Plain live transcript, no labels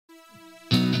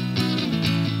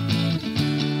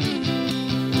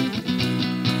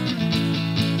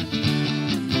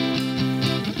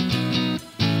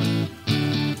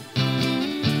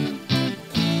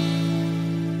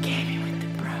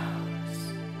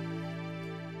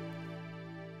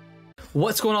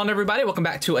What's going on, everybody? Welcome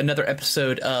back to another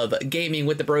episode of Gaming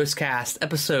with the Broscast,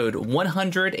 episode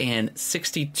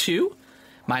 162.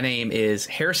 My name is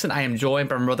Harrison. I am joined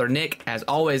by my brother Nick. As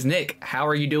always, Nick, how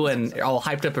are you doing? You're all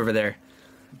hyped up over there.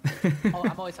 Oh,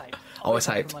 I'm always hyped. Always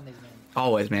hyped. Mondays, man.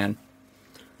 Always, man.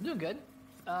 I'm doing good.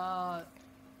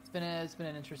 It's been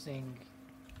an interesting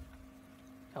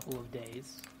couple of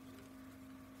days.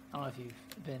 I don't know if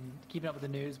you've been keeping up with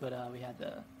the news, but we had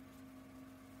the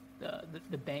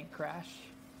bank crash,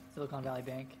 Silicon Valley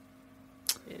Bank.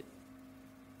 It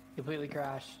completely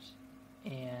crashed,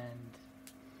 and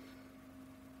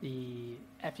the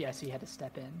FDIC had to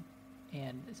step in,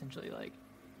 and essentially, like,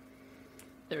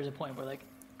 there was a point where, like,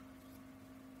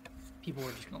 people were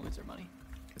just going to lose their money.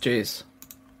 Jeez.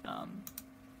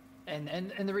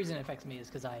 And the reason it affects me is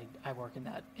because I work in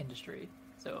that industry,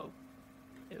 so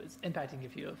it was impacting a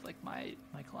few of, like, my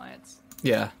clients.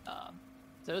 Yeah.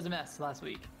 So it was a mess last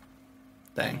week.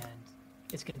 Dang. And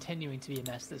it's continuing to be a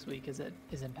mess this week as it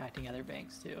is impacting other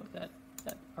banks too that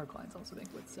our clients also bank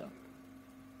with. So,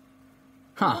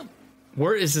 huh?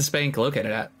 Where is this bank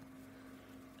located at?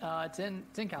 It's in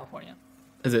California.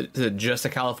 Is it just a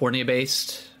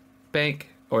California-based bank,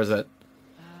 or is it?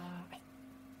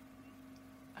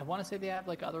 I want to say they have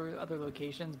like other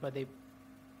locations, but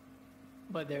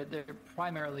they're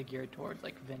primarily geared towards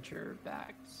like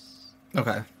venture-backed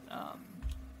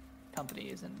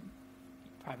companies and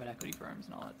private equity firms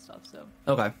and all that stuff. So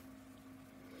Okay.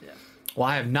 Yeah. Well,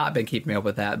 I have not been keeping up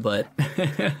with that, but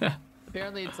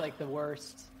apparently it's like the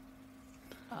worst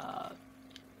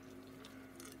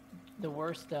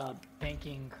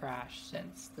banking crash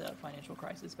since the financial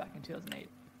crisis back in 2008.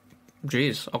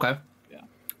 Jeez. Okay. Yeah.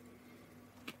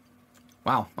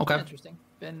 Wow. Okay. Interesting.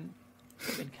 Been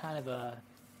kind of a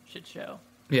shit show.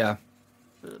 Yeah.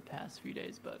 For the past few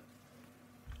days, but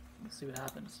we'll see what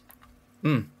happens.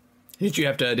 Did you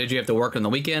have to work on the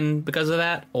weekend because of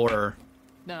that, or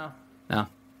No, no?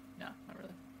 not really.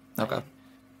 Okay.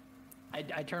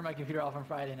 I turned my computer off on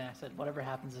Friday and I said, whatever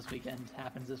happens this weekend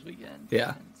happens this weekend.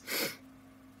 Yeah. And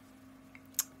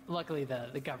luckily,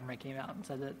 the government came out and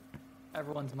said that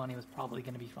everyone's money was probably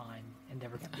going to be fine and they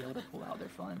were going to be able to pull out their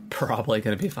funds Probably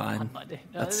gonna be fine. on Monday.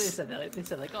 No, they said that. They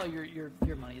said like, oh, your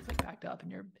money is like backed up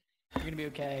and you're going to be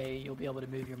okay. You'll be able to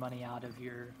move your money out of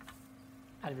your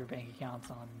bank accounts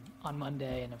on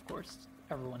Monday, and of course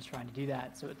everyone's trying to do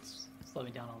that, so it's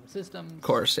slowing down all the systems. Of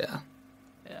course, yeah.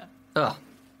 Yeah. Oh,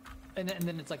 And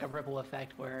then it's like a ripple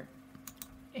effect where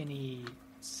any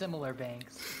similar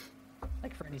banks,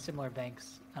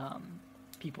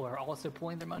 people are also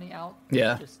pulling their money out.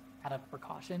 Yeah. Just out of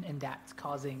precaution, and that's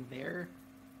causing their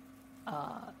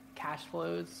cash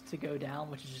flows to go down,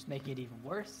 which is just making it even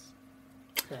worse.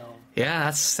 So yeah.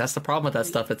 That's the problem with that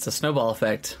stuff. It's a snowball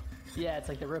effect. yeah, it's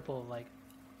like the ripple of like,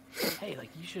 hey, like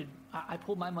you should. I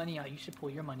pulled my money out. You should pull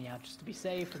your money out just to be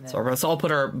safe. And then So let's all put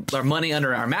our money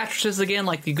under our mattresses again,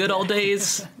 like the good old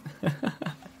days.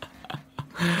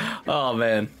 Oh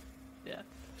man. yeah.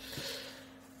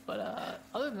 But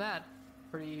other than that,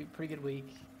 pretty good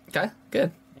week. Okay.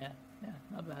 Good. Yeah,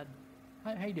 not bad.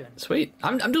 How you doing? Sweet.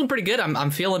 I'm doing pretty good.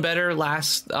 I'm feeling better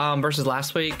versus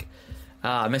last week.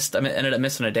 I ended up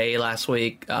missing a day last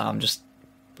week. Just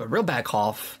a real bad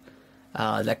cough.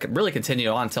 That could really continue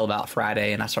on until about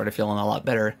Friday, and I started feeling a lot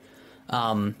better.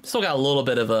 Still got a little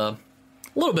bit of a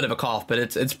cough, but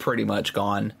it's pretty much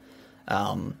gone.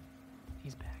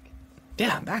 He's back.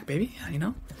 Yeah, I'm back, baby. You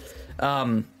know.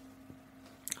 Other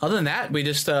than that, we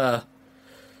just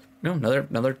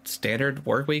another standard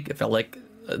work week. It felt like,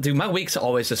 dude, my weeks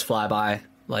always just fly by.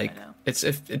 Like I know. it's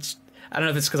I don't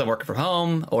know if it's because I'm working from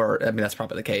home, or I mean that's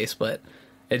probably the case, but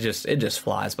it just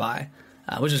flies by,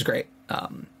 which is great. Yeah,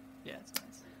 it's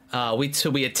nice.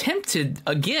 We attempted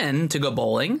again to go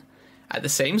bowling at the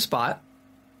same spot.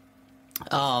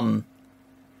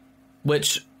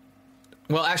 Which,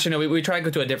 well, actually, no, we tried to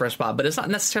go to a different spot, but it's not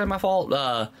necessarily my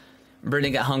fault.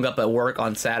 Brittany got hung up at work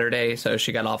on Saturday, so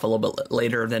she got off a little bit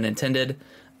later than intended.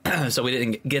 So we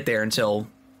didn't get there until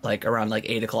like around like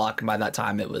 8 o'clock, and by that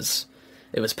time it was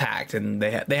packed. And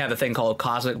they have a thing called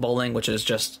cosmic bowling, which is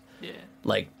just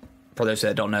like, for those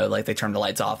that don't know, like they turn the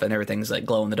lights off and everything's like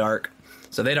glow in the dark.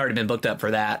 So they'd already been booked up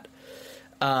for that.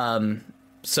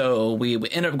 So we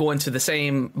ended up going to the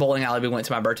same bowling alley we went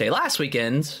to my birthday last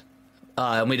weekend,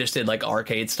 and we just did like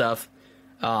arcade stuff.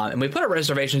 And we put our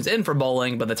reservations in for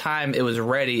bowling, but the time it was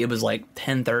ready, it was like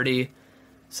 10:30.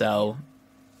 So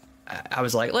I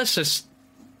was like,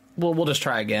 we'll just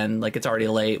try again. Like, it's already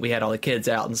late. We had all the kids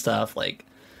out and stuff. Like,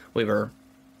 we were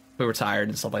tired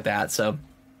and stuff like that. So,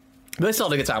 but they still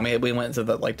had a good time. We went to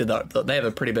they have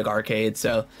a pretty big arcade.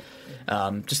 So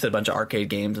Just did a bunch of arcade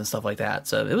games and stuff like that.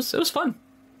 So it was fun.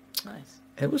 Nice.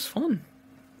 It was fun.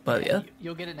 But yeah.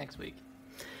 You'll get it next week.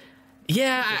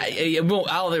 Yeah, I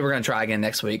don't think we're gonna try again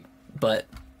next week, but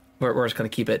we're just gonna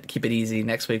keep it easy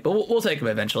next week. But we'll take them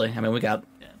eventually. I mean, we got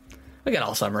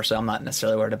all summer, so I'm not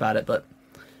necessarily worried about it. But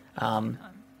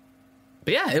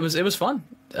yeah, it was fun.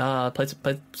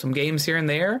 Played some games here and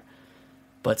there,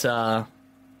 but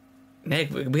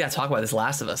Nick, we gotta talk about this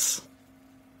Last of Us.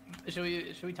 Should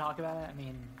we talk about it? I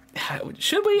mean,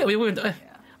 should we?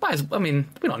 I mean,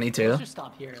 we don't need to. Let's just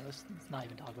stop here. Let's not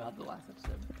even talk about the last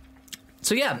episode.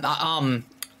 So yeah,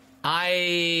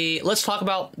 let's talk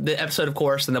about the episode, of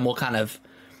course, and then we'll kind of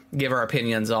give our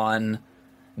opinions on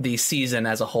the season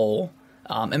as a whole,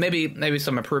 and maybe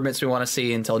some improvements we want to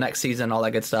see until next season, all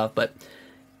that good stuff. But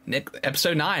Nick,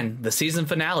 episode 9, the season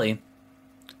finale,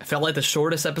 I felt like the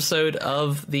shortest episode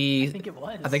of the. I think it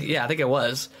was. I think it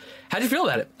was. How'd you feel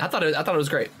about it? I thought it was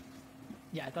great.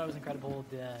 Yeah, I thought it was incredible.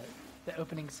 The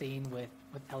opening scene with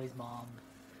Ellie's mom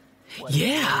was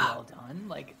really well done.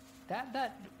 Like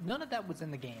that none of that was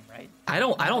in the game, right? I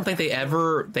don't think they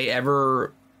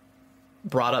ever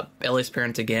brought up Ellie's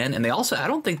parents again, and I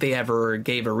don't think they ever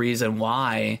gave a reason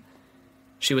why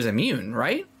she was immune,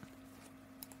 right?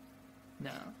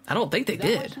 No. I don't think they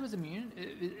did. Why did. she was immune?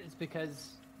 It's because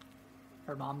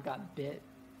her mom got bit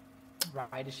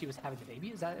right as she was having the baby.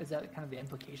 Is that kind of the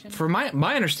implication? For my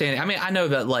understanding, I mean, I know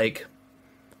that like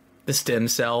the stem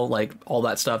cell, like all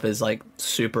that stuff is like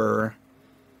super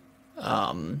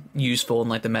useful in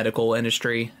like the medical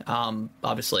industry.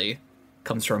 Obviously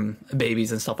comes from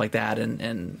babies and stuff like that,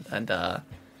 and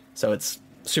so it's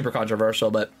super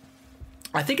controversial, but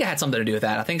I think it had something to do with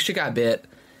that. I think she got bit,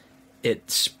 it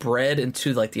spread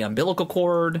into like the umbilical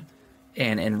cord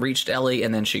and reached Ellie,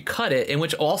 and then she cut it, in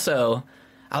which also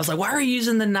I was like, why are you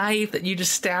using the knife that you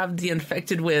just stabbed the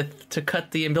infected with to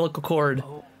cut the umbilical cord?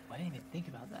 Oh, I didn't even think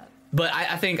about that. But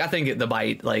I think the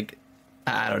bite, like,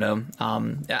 I don't know.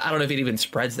 I don't know if it even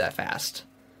spreads that fast.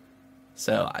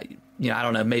 So I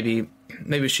don't know. Maybe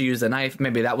she used a knife.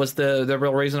 Maybe that was the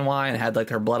real reason why, and had like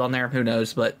her blood on there. Who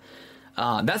knows? But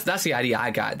that's the idea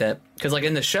I got. That because like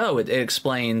in the show it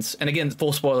explains, and again,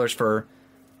 full spoilers for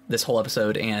this whole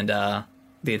episode and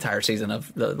the entire season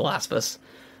of the Last of Us.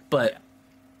 But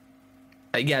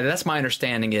yeah, that's my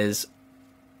understanding, is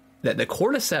that the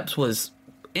cordyceps was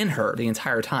in her the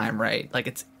entire time, right?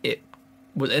 Like it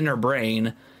was in her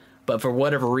brain, but for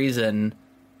whatever reason,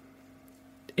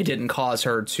 it didn't cause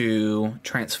her to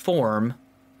transform.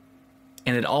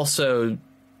 And it also,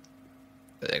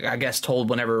 I guess, told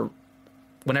whenever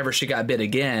she got bit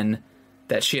again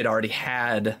that she had already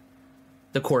had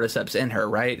the cordyceps in her,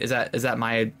 right? Am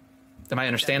I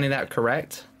understanding that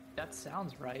correct? That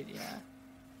sounds right, yeah.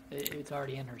 It's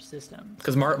already in her system.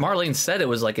 Because Marlene said it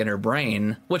was like in her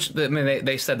brain, which I mean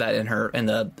they said that in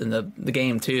the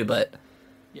game too, but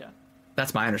yeah,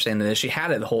 that's my understanding. Is she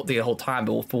had it the whole time,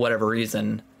 but for whatever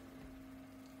reason,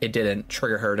 it didn't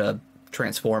trigger her to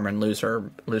transform and lose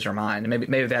her mind.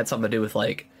 Maybe that had something to do with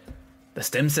like the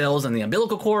stem cells and the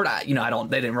umbilical cord. They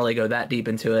didn't really go that deep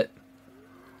into it.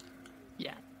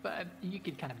 Yeah, but you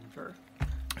could kind of infer.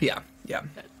 Yeah.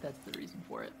 That's the reason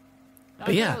for it.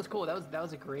 But yeah, that was cool. That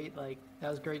was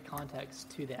great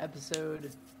context to the episode.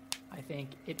 I think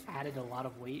it added a lot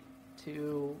of weight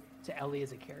to Ellie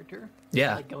as a character.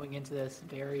 Yeah, like going into this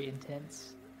very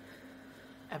intense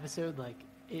episode, like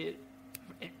it,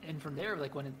 and from there,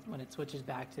 like when it switches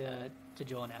back to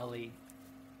Joel and Ellie,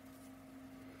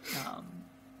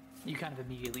 you kind of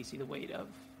immediately see the weight of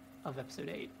episode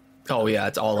 8. Oh yeah,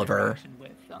 it's all of her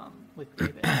with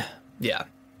David. Yeah.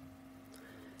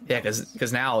 Yeah,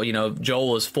 because now,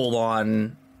 Joel is full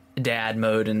on dad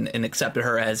mode and accepted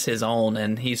her as his own,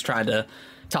 and he's tried to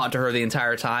talk to her the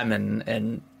entire time,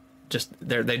 and just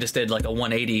they just did like a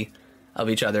 180 of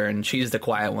each other, and she's the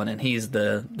quiet one and he's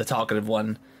the talkative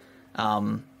one.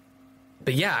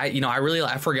 But yeah,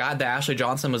 I forgot that Ashley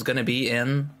Johnson was going to be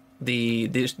in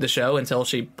the show until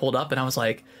she pulled up, and I was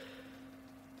like,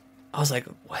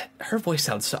 what? Her voice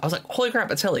sounds so. I was like, holy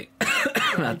crap, it's Ellie.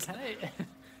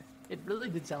 It really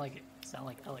did sound like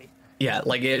Ellie. Yeah,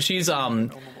 like she's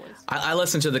I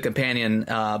listened to the companion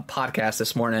podcast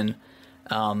this morning,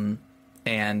 and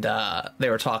they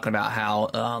were talking about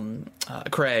how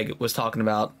Craig was talking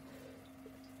about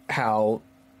how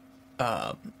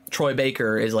Troy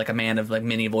Baker is like a man of like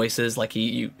many voices. Like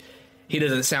he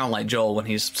doesn't sound like Joel when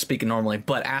he's speaking normally,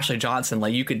 but Ashley Johnson,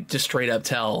 like you could just straight up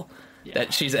tell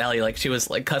that she's Ellie. Like she was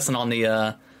like cussing on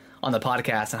the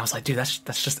podcast, and I was like, dude, that's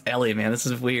just Ellie, man. This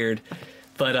is weird.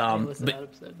 But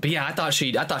yeah, I thought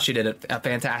she did a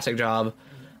fantastic job.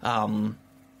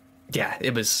 Yeah,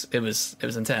 it was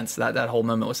intense. That whole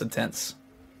moment was intense.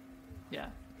 Yeah.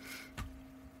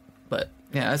 But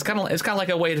yeah, it's kind of like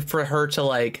a way for her to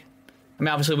like. I mean,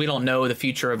 obviously we don't know the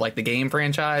future of like the game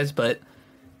franchise, but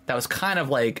that was kind of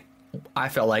like, I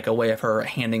felt like a way of her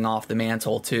handing off the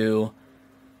mantle to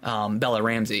Bella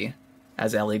Ramsey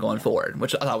as Ellie going forward,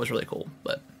 which I thought was really cool.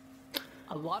 But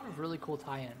a lot of really cool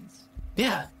tie-ins.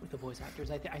 Yeah, with the voice actors,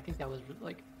 I think that was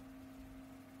like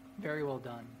very well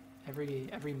done.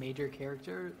 Every major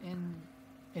character in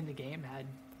the game had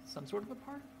some sort of a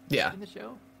part. Yeah. In the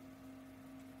show.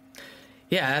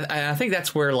 Yeah, I think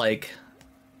that's where like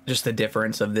just the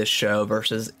difference of this show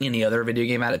versus any other video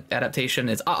game adaptation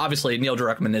is. Obviously Neil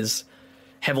Druckmann is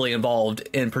heavily involved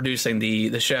in producing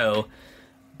the show,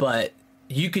 but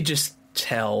you could just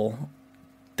tell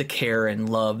the care and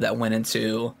love that went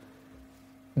into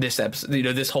this episode,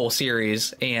 this whole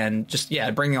series, and just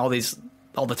bringing all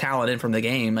the talent in from the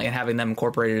game and having them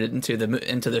incorporated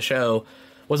into the show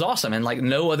was awesome. And like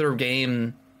no other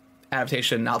game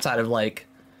adaptation outside of like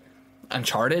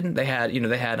Uncharted, they had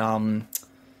Nolan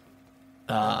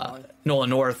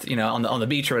North, on the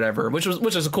beach or whatever, which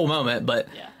was a cool moment, but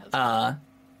no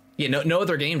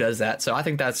other game does that. So I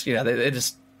think that's they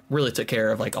just really took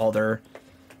care of like all their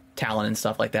talent and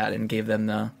stuff like that and gave them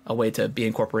a way to be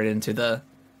incorporated into the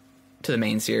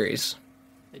main series.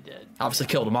 They did. Obviously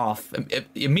killed them off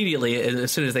immediately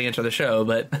as soon as they enter the show,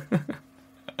 but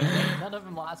none of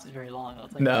them lasted very long. I'll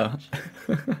tell you no.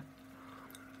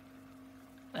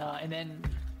 And then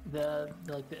the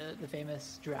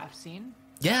famous giraffe scene.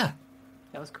 Yeah,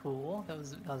 that was cool. That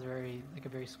was a very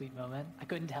sweet moment. I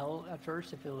couldn't tell at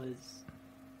first if it was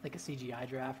like a CGI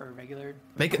giraffe or a regular.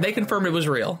 They confirmed it was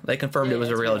real. They confirmed it was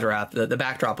a real giraffe. The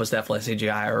backdrop was definitely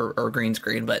CGI or green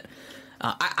screen, but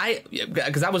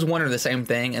because I was wondering the same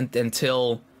thing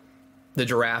until the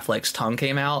giraffe lake's tongue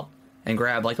came out and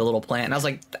grabbed like a little plant, and I was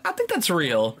like, I think that's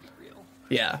real.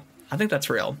 Yeah, I think that's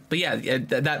real. But yeah,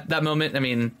 that moment. I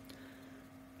mean,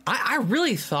 I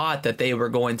really thought that they were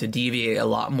going to deviate a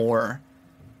lot more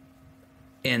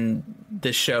in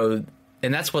the show,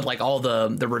 and that's what like all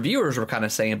the reviewers were kind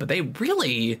of saying. But they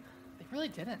really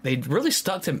didn't. They really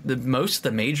stuck to most of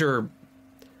the major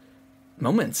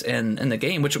moments in the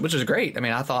game, which is great. I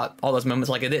mean, I thought all those moments,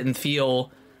 like, it didn't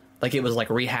feel like it was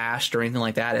like rehashed or anything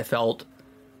like that. It felt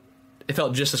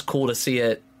just as cool to see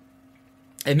it.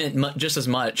 It meant just as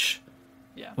much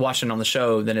watching on the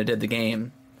show than it did the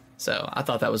game. So I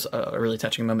thought that was a really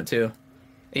touching moment too.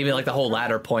 Even like the whole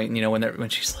ladder point, when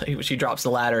she's like, when she drops the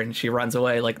ladder and she runs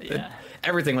away, like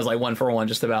everything was like 1-for-1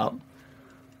 just about.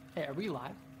 Hey, are we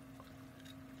live?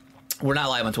 We're not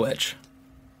live on Twitch.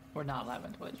 We're not live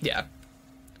on Twitch. Yeah.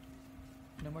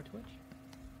 No more Twitch?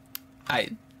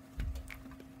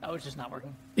 Oh, it's just not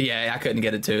working? Yeah, I couldn't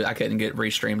get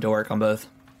Restream to work on both.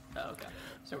 Oh, okay.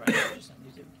 So we're just on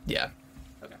YouTube. Yeah.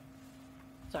 Okay.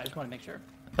 So I just want to make sure.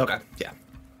 Okay, yeah.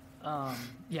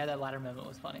 Yeah, that ladder moment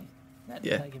was funny. That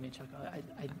gave me a chuckle. I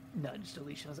nudged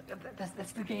Alicia. I was like,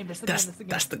 that's the game. That's the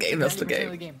game. That's the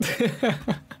game.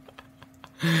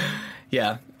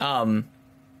 Yeah.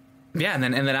 Yeah, and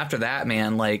then after that,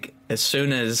 man, like as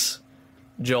soon as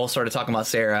Joel started talking about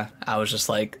Sarah, I was just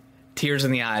like tears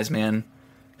in the eyes, man,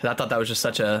 because I thought that was just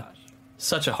such a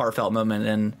heartfelt moment.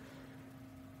 And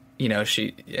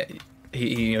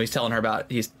he's telling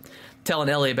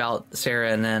Ellie about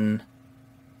Sarah, and then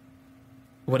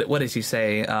what does he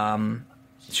say?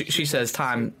 She says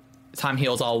time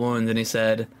heals all wounds, and he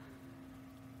said,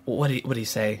 what did he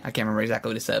say? I can't remember exactly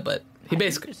what he said, but he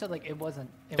basically just said like it wasn't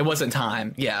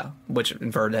time, which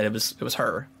inferred that it was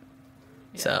her.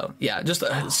 Yeah. So yeah, just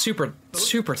a super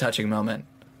touching moment.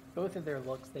 Both of their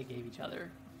looks they gave each other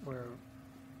were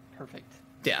perfect.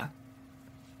 Yeah.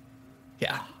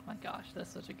 Oh my gosh,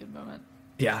 that's such a good moment.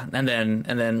 Yeah, and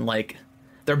then like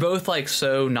they're both like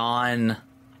so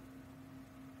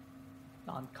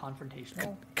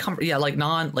non-confrontational. Like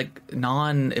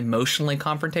non-emotionally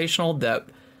confrontational, that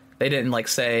they didn't like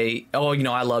say, "Oh,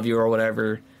 I love you" or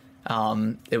whatever.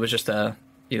 It was just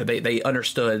they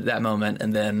understood that moment,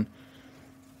 and then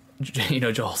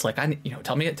Joel's like,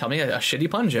 tell me a shitty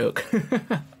pun joke.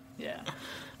 Yeah.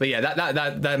 But yeah,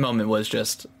 that moment was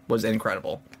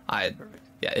incredible.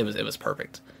 It was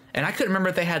perfect. And I couldn't remember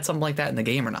if they had something like that in the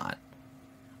game or not.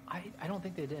 I don't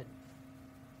think they did.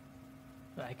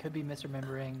 But I could be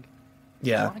misremembering.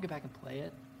 Yeah. I want to go back and play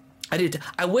it. I did.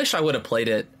 I wish I would have played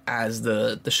it as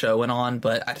the show went on,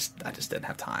 but I just didn't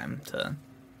have time to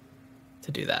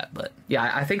do that. But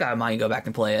yeah, I think I might go back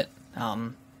and play it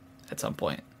at some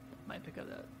point. Might pick up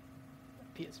that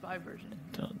PS5 version.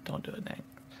 Don't do it, Nate.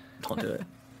 Don't do it.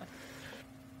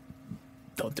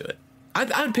 Don't do it.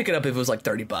 I would pick it up if it was like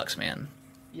 $30, man.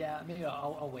 Yeah, maybe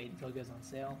I'll wait until it goes on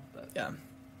sale. But Yeah.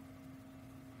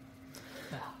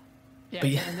 Yeah, But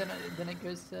yeah. and then it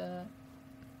goes to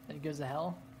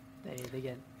hell. They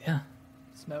get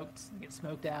smoked. They get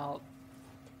smoked out.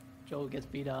 Joel gets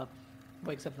beat up,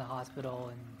 wakes up in the hospital,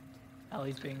 and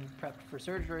Ellie's being prepped for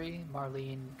surgery.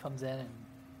 Marlene comes in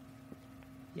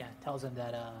and tells him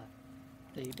that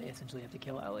they essentially have to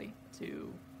kill Ellie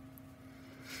to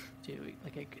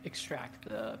like extract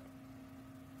the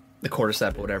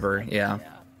cordyceps or whatever. Yeah.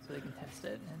 So they can test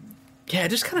it. And yeah, it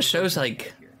just kind of shows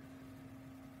like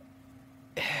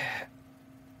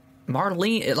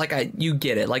Marlene, like you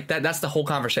get it, like that's the whole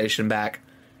conversation back,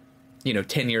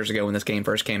 10 years ago when this game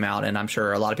first came out, and I'm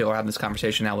sure a lot of people are having this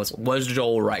conversation now. Was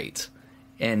Joel right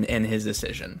in his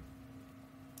decision?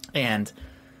 And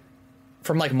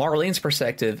from like Marlene's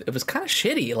perspective, it was kind of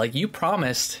shitty. Like you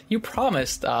promised,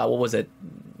 what was it,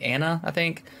 Anna, I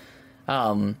think,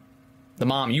 the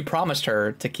mom. You promised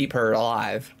her to keep her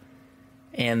alive,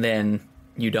 and then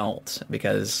you don't,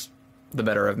 because the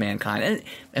better of mankind.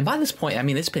 And by this point, I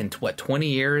mean, it's been, 20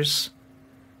 years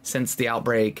since the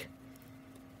outbreak.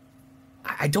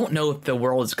 I don't know if the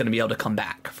world is going to be able to come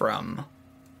back from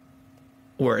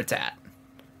where it's at.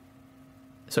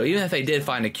 So even if they did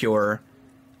find a cure,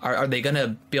 are they going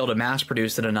to be able to mass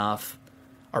produce it enough?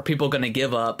 Are people going to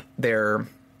give up their,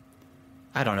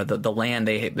 I don't know, the land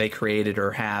they created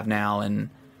or have now and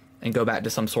go back to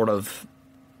some sort of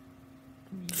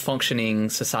functioning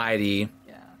society?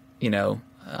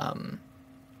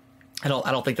 I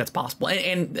don't think that's possible,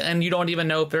 and you don't even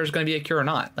know if there's going to be a cure or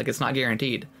not. Like, it's not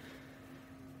guaranteed.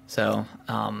 So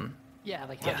how do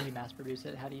you mass produce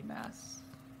it? How do you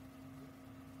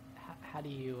how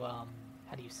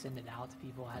do you send it out to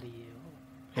people? How do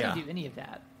you do any of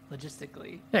that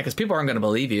logistically? Yeah, because people aren't going to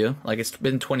believe you. Like, it's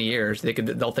been 20 years.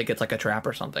 They'll think it's like a trap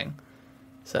or something.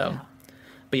 So,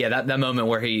 but yeah, that moment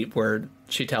where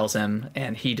she tells him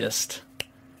and he just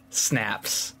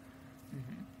snaps.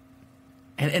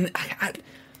 And I,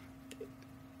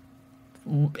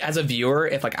 as a viewer,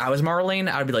 if like I was Marlene,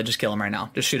 I would be like, just kill him right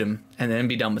now, just shoot him, and then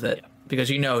be done with it, because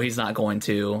he's not going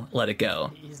to let it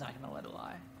go. He's not going to let it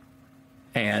lie.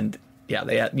 And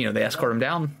they escort him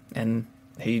down, and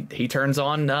he turns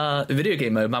on video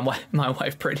game mode. My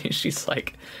wife Brittany, she's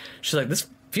like, this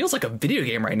feels like a video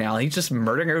game right now. He's just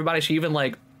murdering everybody. She even,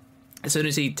 like, as soon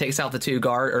as he takes out the two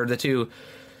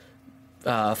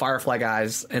Firefly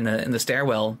guys in the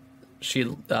stairwell, he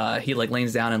like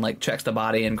leans down and like checks the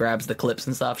body and grabs the clips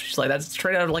and stuff. She's like, that's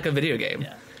straight out of like a video game.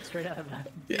 Yeah, straight out of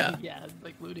that. Yeah,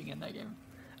 like looting in that game.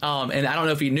 And I don't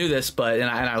know if you knew this, but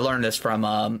I learned this from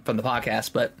the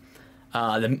podcast, but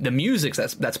the music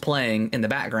that's playing in the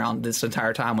background this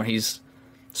entire time when he's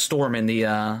storming the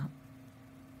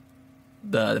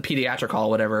pediatric hall,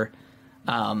 whatever,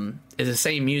 is the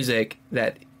same music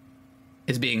that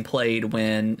is being played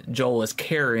when Joel is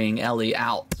carrying Ellie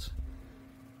out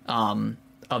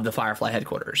of the Firefly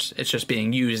headquarters. It's just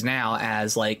being used now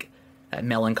as like that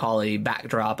melancholy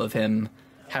backdrop of him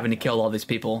having to kill all these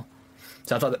people.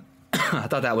 So I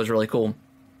thought that was really cool.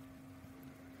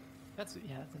 That's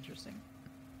interesting.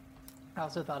 I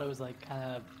also thought it was like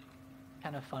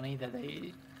kind of funny that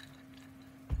they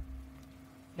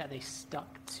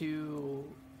stuck to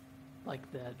like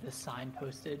the sign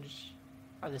postage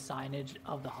or the signage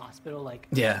of the hospital, like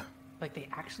like they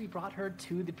actually brought her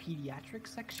to the pediatric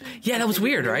section. Yeah, that was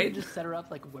weird, right? Just set her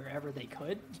up like wherever they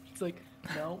could. It's like,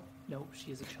 no,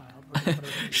 she is a child. We're gonna put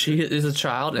her she is a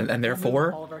child, and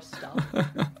therefore all of our stuff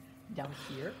down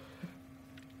here.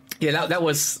 Yeah, that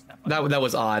was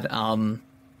odd.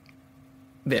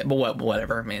 But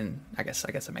whatever. I mean, I guess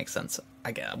it makes sense.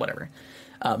 I get whatever.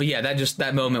 But yeah,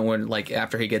 that moment when, like,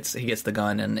 after he gets the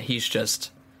gun and he's just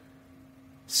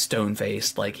stone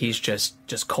faced, like he's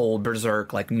just cold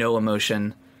berserk, like no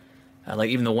emotion. Like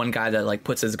even the one guy that like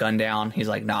puts his gun down, he's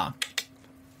like, nah,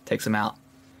 takes him out.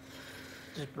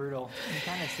 Just brutal. You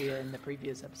kind of see it in the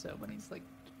previous episode when he's like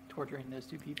torturing those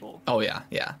two people. Oh yeah.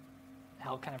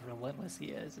 How kind of relentless he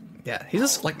is. And yeah,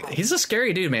 he's a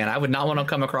scary dude, man. I would not want to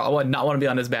come across. I would not want to be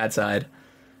on his bad side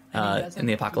in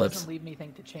the apocalypse. He doesn't leave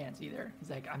anything to chance either. He's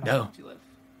like, I'm not going to live.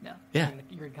 No. Yeah.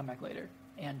 You're gonna come back later.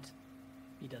 And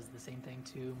he does the same thing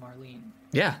to Marlene.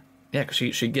 Yeah, because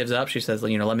she gives up. She says,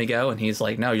 let me go. And he's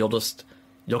like, no, you'll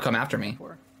come after me.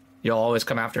 You'll always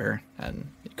come after her. And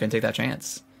you couldn't take that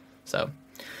chance. So,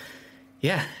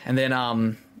 yeah. And then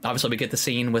obviously we get the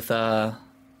scene with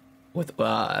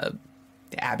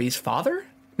Abby's father.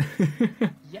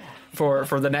 Yeah. For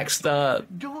the next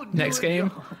next game.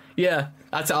 Don't. Yeah.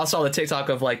 I saw the TikTok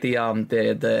of like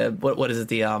the what is it,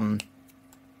 the oh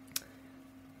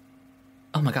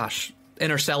my gosh,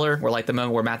 Interstellar, where like the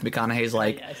moment where Matthew McConaughey's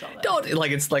like, Yeah, I saw that. don't,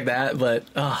 like it's like that, but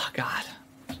oh god.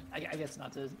 I guess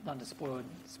not to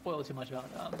spoil too much about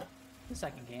the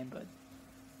second game, but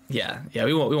Yeah,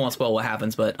 we won't spoil what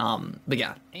happens, but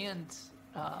yeah. And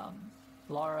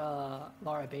Laura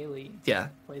Bailey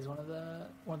plays one of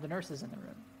the nurses in the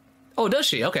room. Oh, does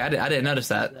she? Okay, I didn't notice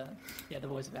that. The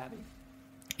voice of Abby.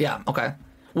 Yeah. Okay.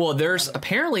 Well, there's a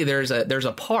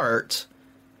part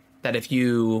that if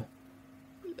you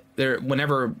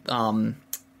whenever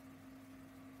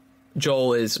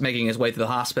Joel is making his way to the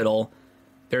hospital,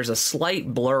 there's a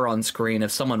slight blur on screen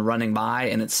of someone running by,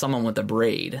 and it's someone with a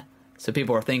braid. So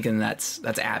people are thinking that's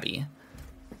Abby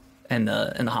in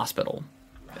the hospital.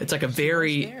 Right. It's like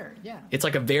it's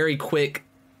like a very quick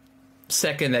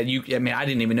second that I mean, I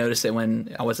didn't even notice it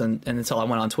when I wasn't until I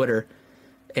went on Twitter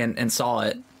and saw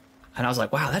it, and I was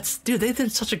like, wow, they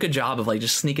did such a good job of like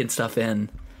just sneaking stuff in.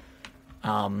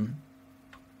 And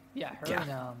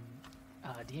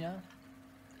Dina.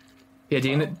 Yeah,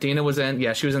 Dina was in.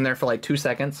 Yeah, she was in there for like 2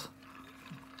 seconds.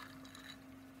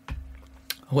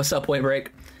 What's up, Point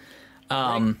Break?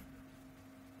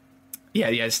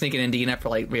 Yeah, sneaking in Dina for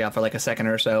like a second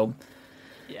or so.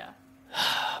 Yeah.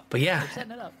 But yeah, they're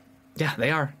setting it up. Yeah,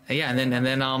 they are. Yeah, and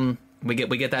then we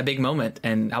get that big moment,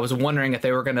 and I was wondering if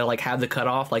they were gonna like have the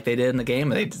cutoff like they did in the game.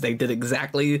 They did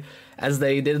exactly as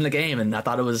they did in the game, and I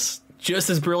thought it was just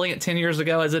as brilliant 10 years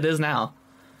ago as it is now.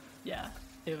 Yeah,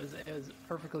 it was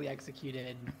perfectly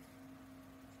executed.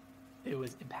 It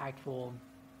was impactful.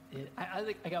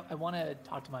 I want to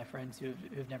talk to my friends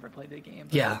who've never played the game.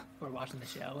 Or watching the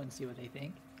show and see what they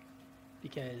think,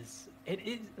 because it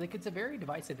is like it's a very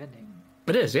divisive ending.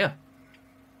 It is, yeah.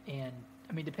 And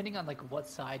I mean, depending on like what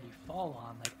side you fall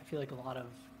on, like I feel like a lot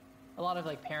of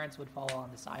like parents would fall on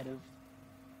the side of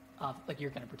like you're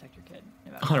going to protect your kid.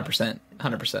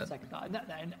 100%. Second thought,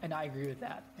 and I agree with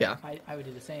that. Yeah, I would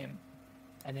do the same.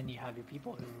 And then you have your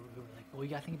people who are like, well, you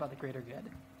got to think about the greater good,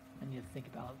 and you have to think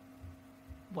about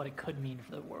what it could mean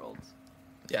for the world.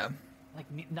 Yeah. Like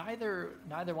neither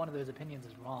one of those opinions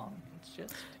is wrong. It's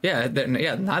just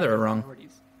neither are wrong.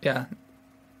 Yeah.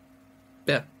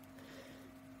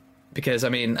 Because I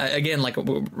mean, again, like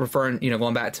referring,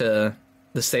 going back to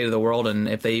the state of the world, and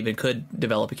if they even could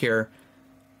develop a cure,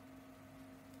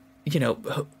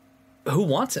 who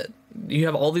wants it? You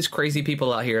have all these crazy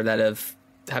people out here that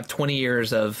have 20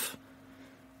 years of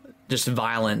just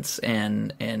violence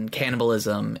and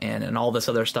cannibalism and all this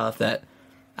other stuff that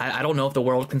I don't know if the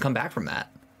world can come back from that.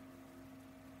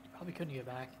 You probably couldn't get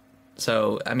back.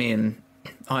 So I mean,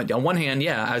 on one hand,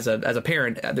 yeah, as a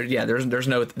parent, there's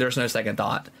no second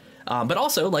thought. But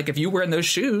also, like, if you were in those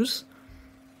shoes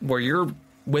where you're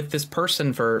with this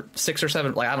person for 6 or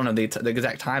 7, like, I don't know the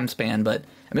exact time span, but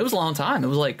I mean, it was a long time. It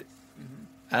was like,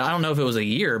 I don't know if it was a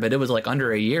year, but it was like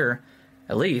under a year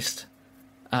at least,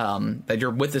 that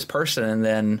you're with this person, and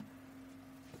then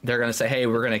they're going to say, hey,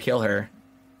 we're going to kill her.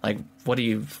 Like, what do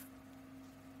you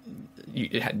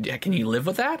can you live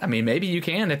with that? I mean, maybe you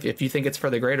can if you think it's for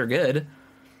the greater good.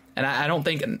 And I don't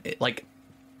think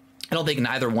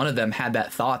neither one of them had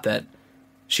that thought that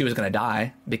she was going to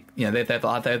die. They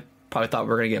probably thought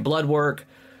we're going to get blood work.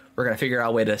 We're going to figure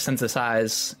out a way to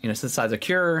synthesize a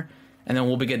cure, and then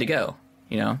we'll be good to go.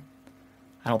 I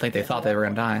don't think they thought they were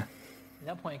going to die. At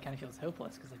that point, it kind of feels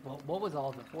hopeless because, like, well, what was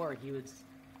all before? He was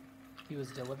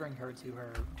delivering her to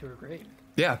her grave.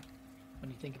 Yeah.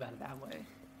 When you think about it that way,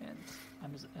 and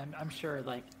I'm sure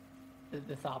like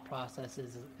the thought process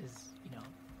is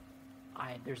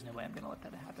there's no way I'm going to let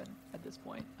that happen at this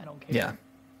point. I don't care. Yeah.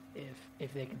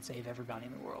 If they can save everybody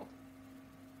in the world,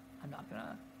 I'm not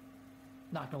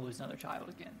gonna lose another child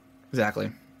again.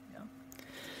 Exactly.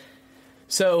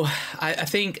 So I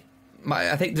think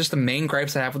just the main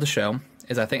gripes I have with the show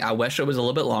is I wish it was a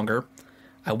little bit longer.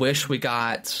 I wish we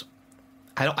got.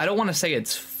 I don't want to say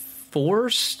it's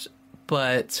forced,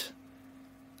 but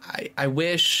I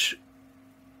wish.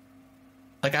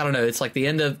 Like, I don't know. It's like the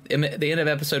end of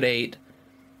episode 8.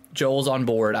 Joel's on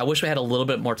board. I wish we had a little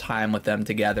bit more time with them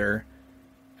together.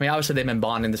 I mean, obviously they've been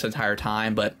bonding this entire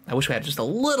time, but I wish we had just a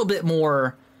little bit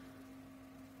more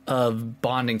of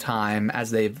bonding time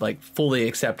as they've like fully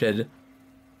accepted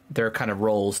their kind of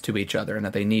roles to each other and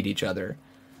that they need each other.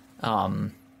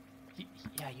 You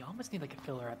almost need like a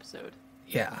filler episode.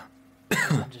 Yeah.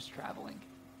 Just traveling.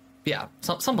 Yeah,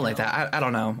 something like that. I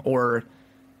don't know, or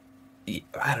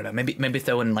I don't know. Maybe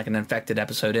throw in like an infected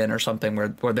episode in or something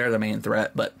where they're the main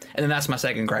threat. And then that's my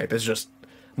second gripe is just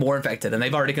more infected, and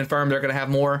they've already confirmed they're going to have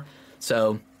more,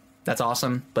 so that's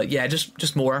awesome. But yeah,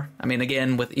 just more. I mean,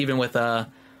 again, with the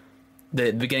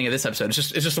beginning of this episode, it's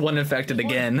just one infected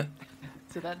again.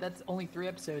 So that's only 3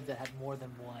 episodes that had more than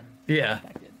one Yeah.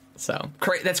 infected. So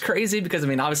that's crazy because I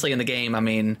mean, obviously in the game, I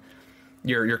mean,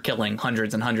 you're killing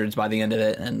hundreds and hundreds by the end of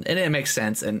it, and it makes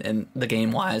sense in the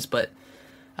game wise. But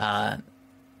yeah,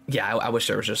 I wish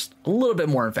there was just a little bit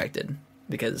more infected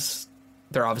because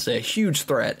they're obviously a huge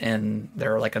threat and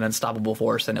they're like an unstoppable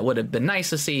force. And it would have been nice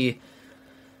to see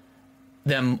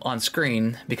them on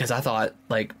screen because I thought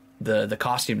like the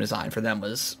costume design for them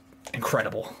was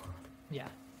incredible. Yeah,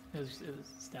 it was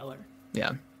stellar.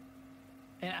 Yeah.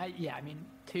 And I mean,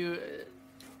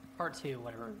 part 2,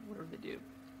 whatever they do,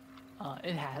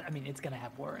 it's gonna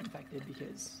have more infected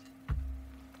because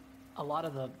a lot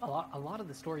of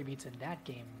the story beats in that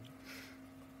game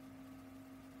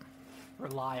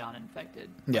rely on infected.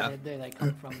 Yeah. They like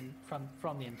come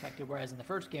from the infected, whereas in the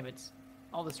first game, it's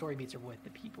all the story beats are with the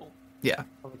people. Yeah.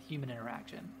 Or with human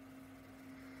interaction.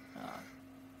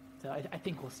 So I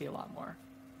think we'll see a lot more.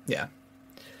 Yeah.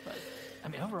 But I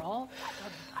mean, overall,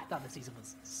 I thought the season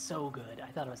was so good.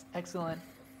 I thought it was excellent.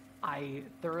 I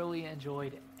thoroughly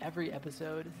enjoyed every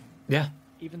episode. Yeah.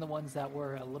 Even the ones that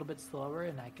were a little bit slower,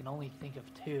 and I can only think of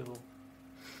 2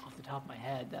 off the top of my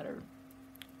head that are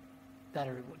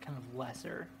kind of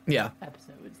lesser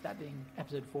episodes. That being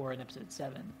episode 4 and episode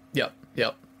 7. Yep.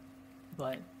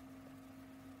 But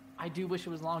I do wish it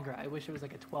was longer. I wish it was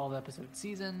like a 12 episode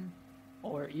season,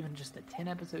 or even just a 10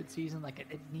 episode season. Like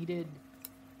it needed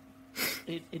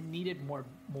more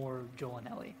Joel and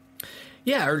Ellie.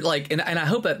 Yeah, or like, and I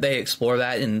hope that they explore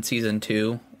that in season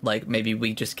 2. Like maybe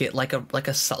we just get like a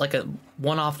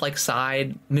one-off like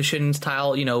side mission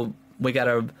style. You know, we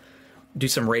gotta do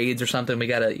some raids or something. We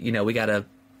gotta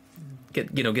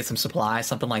get some supplies,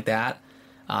 something like that.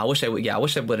 I wish they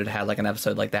would have had like an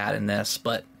episode like that in this,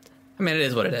 but I mean, it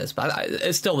is what it is. But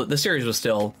it's still, the series was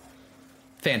still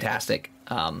fantastic.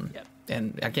 And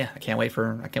I can't wait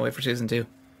for season 2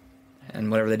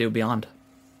 and whatever they do beyond.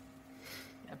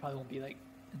 It probably won't be like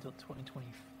until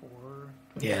 2024.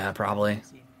 Yeah, probably.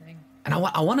 And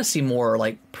I want to see more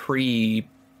like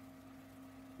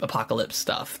pre-apocalypse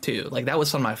stuff too. Like that was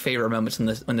some of my favorite moments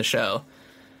in the show.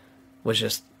 Was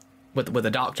just with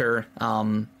the doctor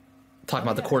talking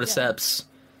about the cordyceps,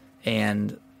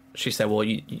 and she said, "Well,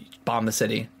 you bomb the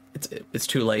city. It's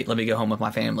too late. Let me go home with my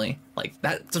family." Like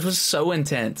that was so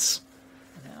intense.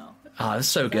 I know. It was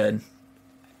so good.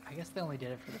 I guess they only did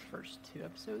it for the first 2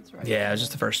 episodes, right? Yeah, it was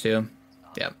just the first 2.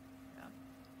 Yeah.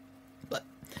 But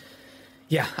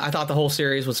yeah, I thought the whole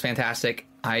series was fantastic.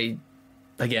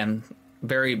 Again,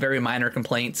 very, very minor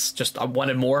complaints. Just I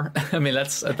wanted more. I mean,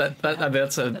 if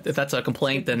that's a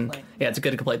complaint, then yeah, it's a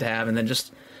good complaint to have. And then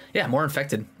just more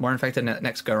infected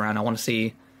next go around. I want to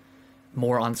see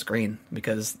more on screen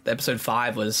because episode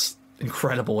 5 was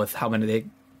incredible with how many they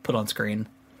put on screen.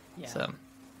 Yeah, so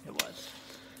it was.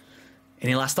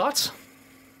 Any last thoughts?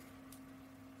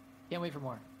 Can't wait for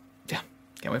more. Yeah,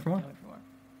 can't wait for more.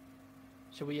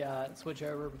 Should we switch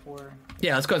over before?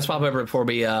 Yeah, let's go ahead and swap over before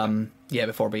we dive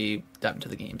into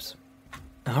the games.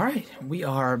 All right, we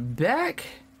are back.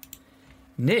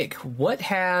 Nick, what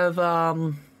have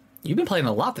you've been playing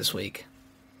a lot this week?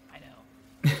 I know.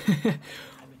 I've been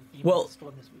well, this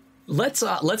week.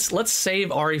 let's save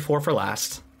RE4 for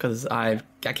last because I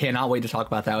cannot wait to talk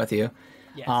about that with you.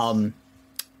 Yes.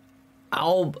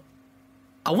 I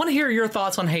want to hear your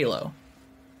thoughts on Halo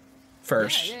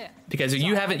first, because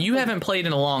you haven't played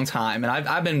in a long time, and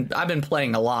I've been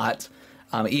playing a lot,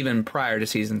 even prior to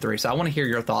season 3. So I want to hear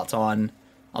your thoughts on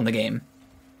the game.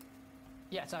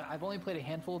 Yeah, so I've only played a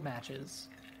handful of matches,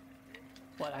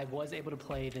 but I was able to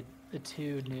play the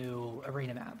 2 new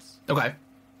arena maps. Okay.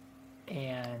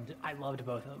 And I loved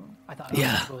both of them. I thought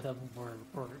both of them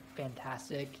were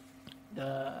fantastic.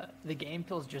 The game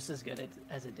feels just as good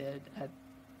as it did at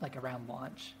like around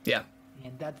launch. Yeah.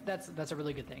 And that's a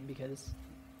really good thing because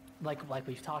like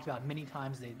we've talked about many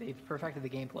times, they've perfected the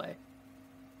gameplay.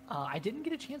 I didn't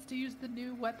get a chance to use the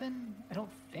new weapon, I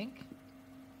don't think.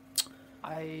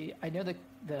 I know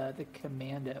the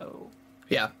commando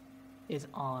is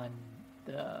on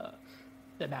the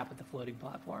map with the floating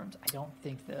platforms. I don't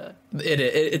think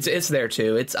it's there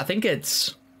too. I think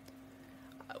it's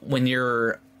when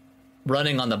you're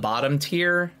running on the bottom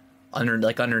tier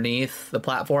underneath the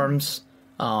platforms.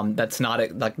 That's not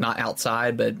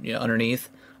outside, but underneath.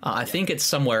 I think it's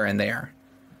somewhere in there.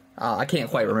 I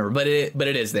can't quite remember, but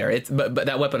it is there. But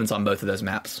that weapon is on both of those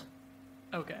maps.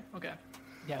 Okay.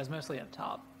 Yeah, it was mostly up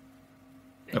top.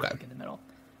 Okay. In the middle.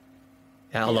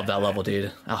 Yeah, I love that level,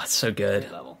 dude. Oh, it's so good.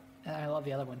 Great level. And I love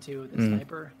the other one too, the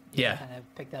sniper. You Yeah. can kind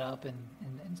of pick that up and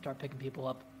start picking people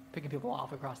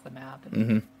off across the map.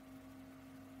 And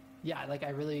yeah, like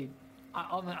I'm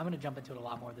going to jump into it a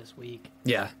lot more this week.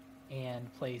 Yeah.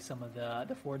 and play some of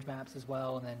the Forge maps as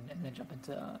well, and then jump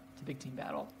into big team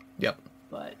battle. Yep.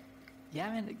 But yeah,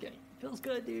 man, it feels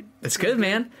good, dude. It's good,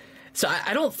 man. So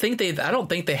I don't think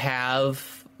they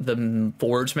have the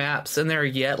Forge maps in there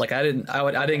yet. Like I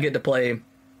didn't get to play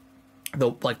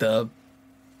the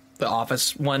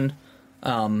Office one,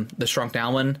 the shrunk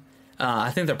down one.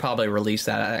 I think they'll probably release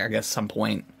that, I guess, some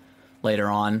point later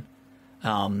on,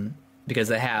 because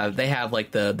they have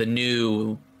like the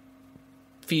new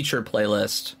feature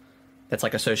playlist that's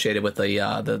like associated with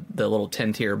the little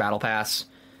 10-tier battle pass.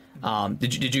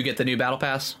 Did you get the new battle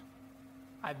pass?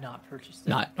 I've not purchased it.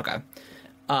 Not okay.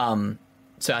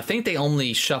 So I think they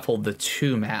only shuffled the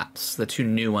 2 maps, the 2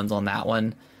 new ones on that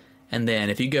one. And then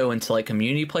if you go into like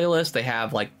community playlist, they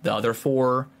have like the other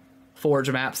 4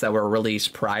 Forge maps that were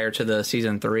released prior to the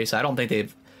season 3. So I don't think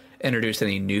they've introduced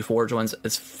any new Forge ones,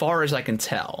 as far as I can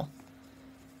tell.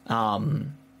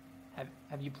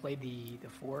 Have you played the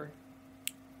 4?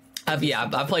 I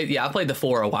played the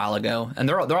 4 a while ago, and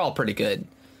they're all pretty good.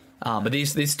 But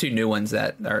these 2 new ones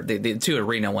that are the 2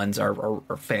 arena ones are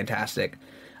fantastic.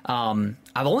 I've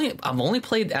only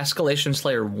played Escalation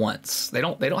Slayer once. They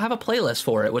don't have a playlist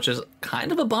for it, which is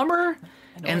kind of a bummer.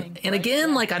 Annoying, and again,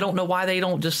 yeah. Like I don't know why they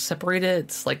don't just separate it.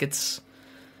 It's like it's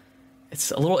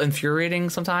a little infuriating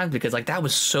sometimes, because like that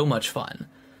was so much fun.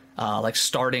 Like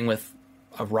starting with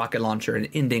a rocket launcher and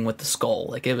ending with the skull.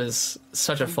 Like it was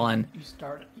such a fun.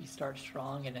 You start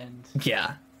strong and end.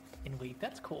 Yeah. In weak.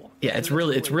 That's cool. Yeah, it's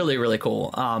really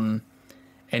cool. And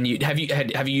have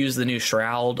you used the new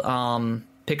Shroud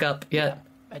pickup yet?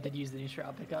 Yeah, I did use the new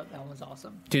Shroud pickup. That one was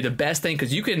awesome. Dude, the best thing,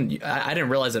 because you can, I didn't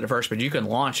realize it at first, but you can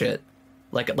launch it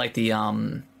like the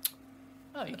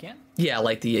Oh, you can? Yeah,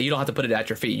 like you don't have to put it at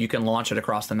your feet. You can launch it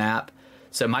across the map.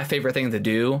 So my favorite thing to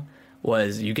do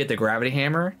was you get the gravity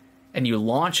hammer and you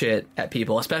launch it at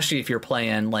people, especially if you're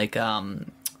playing like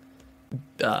King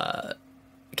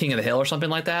of the Hill or something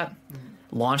like that.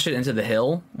 Mm-hmm. Launch it into the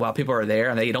hill while people are there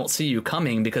and they don't see you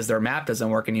coming because their map doesn't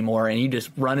work anymore, and you just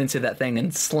run into that thing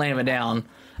and slam it down.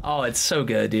 Oh, it's so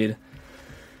good, dude.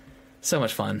 So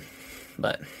much fun.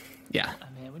 But yeah. Oh,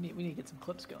 man, we need to get some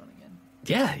clips going again.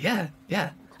 Yeah.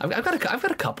 I've got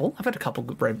a couple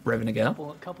ready to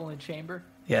go. Couple in chamber.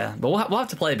 Yeah, but we'll have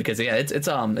to play it because it's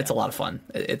a lot of fun.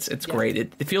 It's great.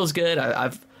 It feels good.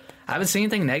 I haven't seen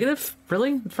anything negative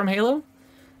really from Halo.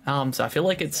 So I feel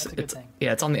like it's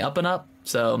on the up and up.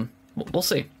 So we'll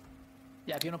see.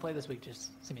 Yeah, if you want to play this week,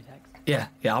 just send me a text. Yeah.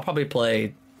 I'll probably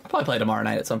play tomorrow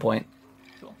night at some point.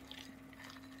 Cool.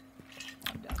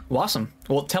 Well, awesome.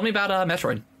 Well, tell me about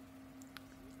Metroid.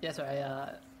 Yeah, so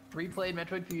I replayed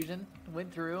Metroid Fusion.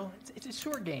 Went through. It's a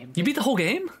short game. You beat the whole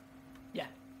game? Yeah.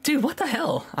 Dude, what the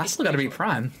hell? I still got to beat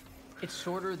Prime. It's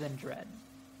shorter than Dread.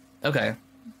 Okay.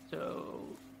 So,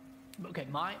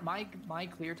 my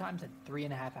clear time's at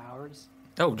 3.5 hours.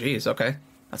 Oh, geez. Okay,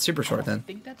 that's super short then. I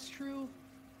think that's true.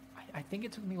 I think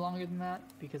it took me longer than that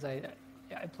because I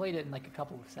played it in like a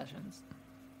couple of sessions.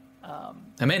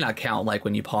 It may not count like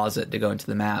when you pause it to go into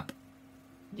the map.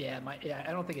 Yeah,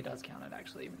 I don't think it does count it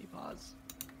actually when you pause.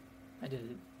 I did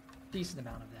a decent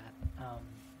amount of that.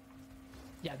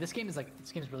 Yeah, this game is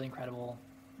really incredible.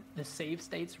 The save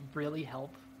states really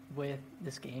help with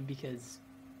this game because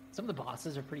some of the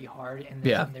bosses are pretty hard, and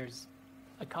then there's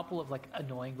a couple of like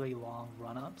annoyingly long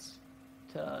run-ups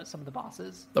to some of the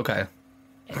bosses. Okay.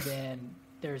 And then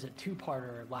there's a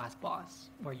 2-parter last boss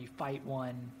where you fight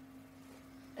one,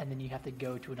 and then you have to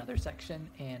go to another section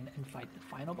and fight the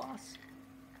final boss.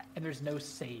 And there's no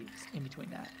saves in between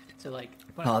that. So like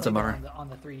when I played on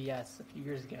the 3DS a few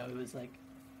years ago, it was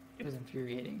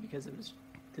infuriating because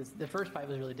the first fight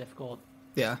was really difficult.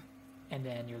 Yeah. And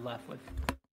then you're left with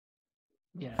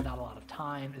not a lot of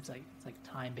time. It's like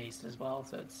time based as well,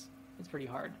 so it's pretty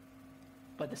hard.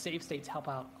 But the save states help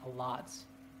out a lot.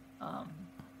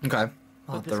 Okay.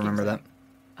 I'll have to remember that.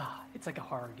 It's like a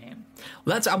horror game.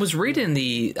 Well, I was reading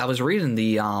the I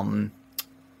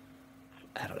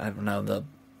don't know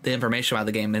the information about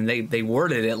the game, and they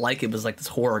worded it like it was like this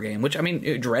horror game, which I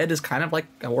mean, Dread is kind of like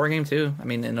a horror game too. I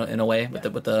mean, in a way with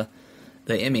the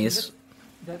Emmys.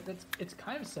 It's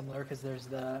kind of similar because there's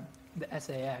the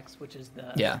SAX, which is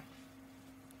the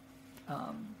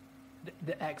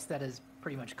X that is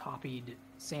pretty much copied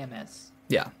Samus.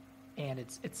 Yeah. And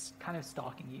it's kind of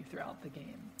stalking you throughout the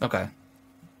game. Okay.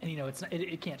 And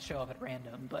it can't show up at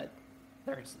random, but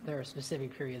there are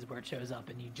specific periods where it shows up,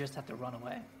 and you just have to run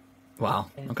away.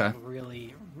 Wow. And okay.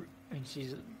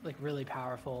 She's like really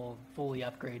powerful, fully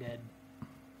upgraded,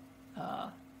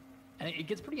 and it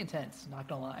gets pretty intense. Not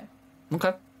gonna lie.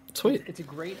 Okay. Sweet. It's a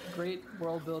great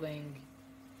world building,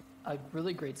 a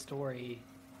really great story,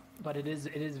 but it is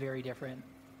very different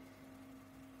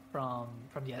from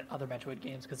the other Metroid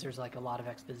games because there's like a lot of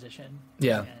exposition.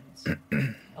 Yeah.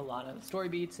 And a lot of story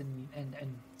beats, and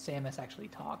Samus actually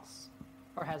talks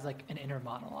or has like an inner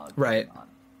monologue. Right. On,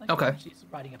 like, Okay. when she's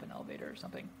riding up an elevator or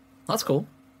something. That's cool.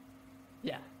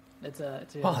 Yeah. It's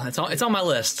on my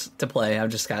list to play. I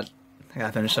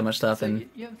gotta finish so much stuff. So and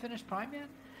you haven't finished Prime yet?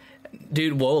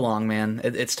 dude, Wolong, man,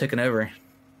 it's taken over.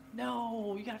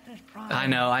 No, you gotta finish Prime. I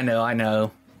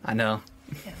know.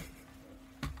 Yeah.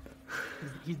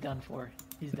 He's done for.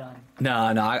 He's done.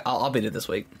 No, I'll beat it this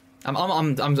week. I'm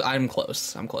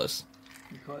close. I'm close.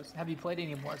 You're close. Have you played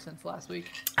any more since last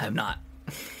week? I have not.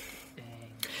 Dang.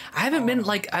 I haven't been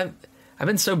like I've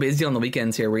been so busy on the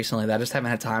weekends here recently that I just haven't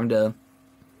had time to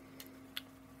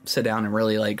sit down and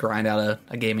really like grind out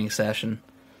a gaming session.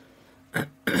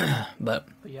 but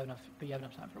you have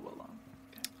enough time for Wolong.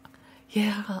 Okay.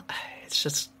 Yeah,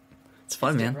 it's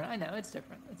fun, man. Different. I know it's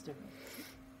different.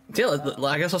 Yeah,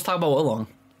 I guess let's talk about Wolong.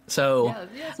 So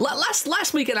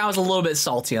last weekend I was a little bit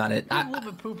salty on it. A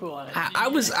little bit poo-poo on it. I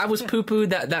was poo-pooed.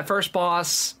 That first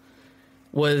boss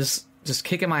was just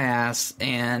kicking my ass,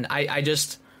 and I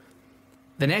just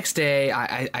the next day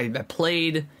I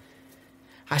played.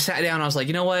 I sat down. I was like,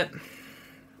 you know what?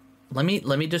 Let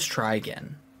me just try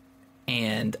again,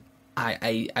 and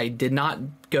I did not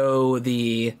go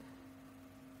the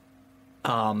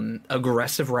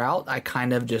aggressive route. I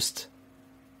kind of just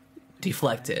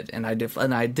deflected, and I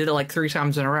did it like 3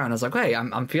 times in a row. And I was like, hey,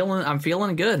 I'm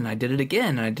feeling good, and I did it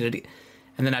again, and I did it,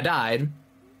 and then I died,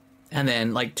 and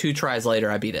then like 2 tries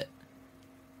later, I beat it.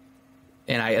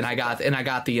 And I got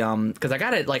the because I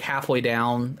got it like halfway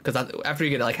down, because after you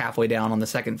get it like halfway down on the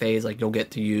second phase, like you'll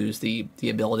get to use the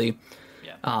ability.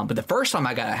 Yeah. But the first time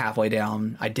I got it halfway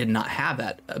down, I did not have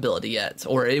that ability yet,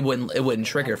 or it wouldn't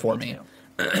trigger for me,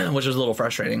 which was a little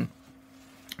frustrating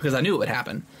because I knew it would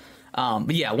happen.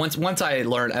 But yeah, once I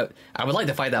learned, I would like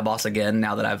to fight that boss again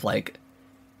now that I've like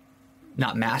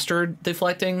not mastered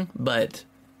deflecting, but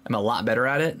I'm a lot better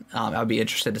at it. I would be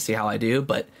interested to see how I do,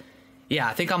 but yeah,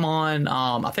 I think I'm on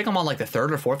like the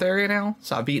 3rd or 4th area now.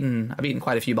 So I've beaten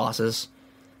quite a few bosses,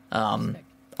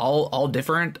 all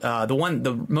different.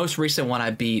 The most recent one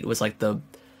I beat was like the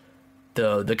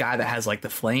guy that has like the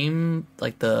flame,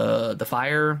 like the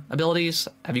fire abilities.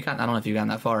 I don't know if you've gotten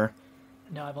that far.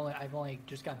 No, I've only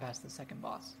just gotten past the second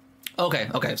boss. Okay.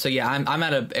 So yeah, I'm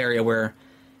at an area where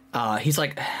he's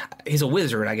a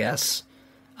wizard, I guess.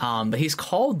 But he's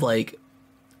called like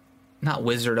not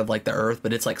wizard of like the earth,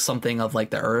 but it's like something of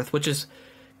like the earth, which is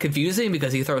confusing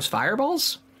because he throws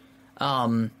fireballs.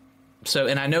 So,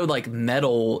 and I know like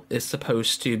metal is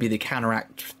supposed to be the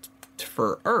counteract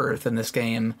for earth in this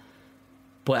game,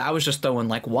 but I was just throwing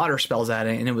like water spells at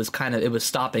it, and it was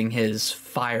stopping his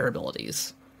fire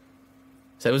abilities.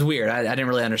 So it was weird. I didn't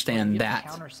really understand that.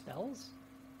 Counter spells?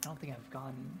 I don't think I've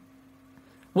gone.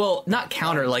 Well, not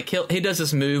counter. Like he does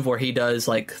this move where he does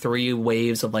like 3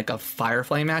 waves of like a fire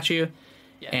flame at you,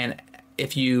 yeah. And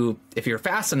if you're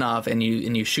fast enough and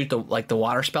you shoot the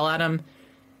water spell at him,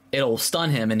 it'll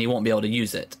stun him and he won't be able to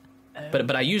use it.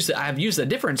 But I've used a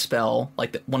different spell,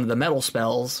 like one of the metal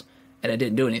spells, and it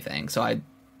didn't do anything. So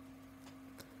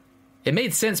it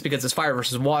made sense because it's fire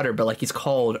versus water, but like he's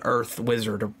called Earth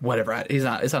Wizard or whatever.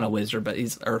 It's not a wizard, but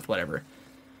he's Earth whatever.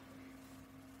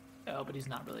 Oh, but he's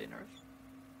not really an Earth.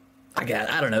 I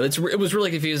don't know. It was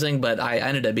really confusing, but I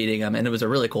ended up beating him, and it was a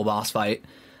really cool boss fight.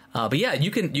 But yeah, you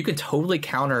can totally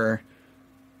counter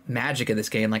magic in this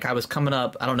game. Like I was coming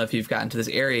up, I don't know if you've gotten to this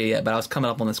area yet, but I was coming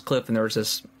up on this cliff, and there was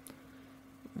this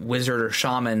wizard or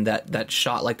shaman that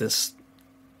shot like this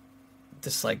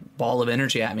like ball of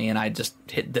energy at me, and I just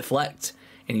hit deflect,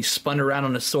 and he spun around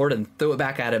on his sword and threw it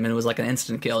back at him, and it was like an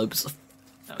instant kill. It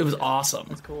was awesome.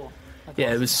 That's cool. That's yeah,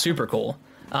 awesome. It was super cool.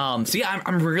 So yeah,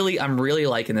 I'm really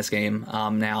liking this game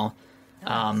now.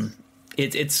 Nice.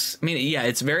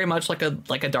 It's very much like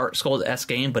a Dark Souls-esque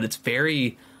game, but it's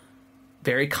very,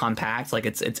 very compact. Like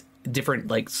it's different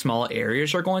like small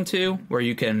areas you're going to where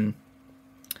you can,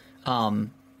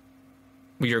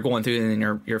 you're going through and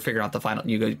then you're figuring out the final.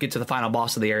 You get to the final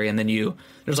boss of the area, and then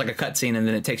there's like a cutscene, and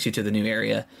then it takes you to the new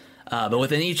area. But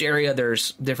within each area,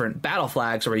 there's different battle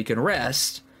flags where you can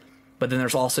rest. But then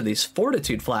there's also these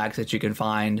fortitude flags that you can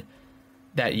find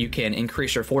that you can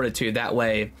increase your fortitude. That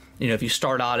way, if you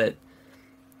start out at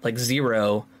like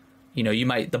 0,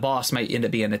 the boss might end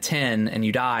up being a 10 and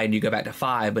you die and you go back to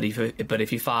 5. But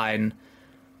if you find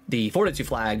the fortitude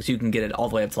flags, you can get it all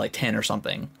the way up to like 10 or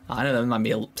something. I know that might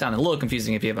be sounding a little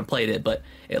confusing if you haven't played it, but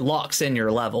it locks in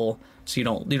your level so you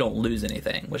don't lose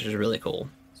anything, which is really cool.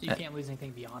 So you can't lose anything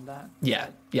beyond that? Yeah.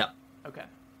 Yep. Okay.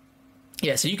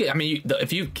 Yeah, so you can.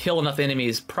 If you kill enough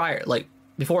enemies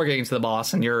before getting to the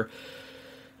boss, and you're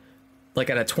like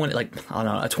at a 20, like I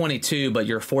don't know, a 22, but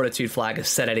your fortitude flag is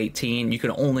set at 18, you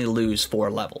can only lose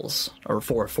 4 levels or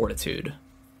 4 fortitude.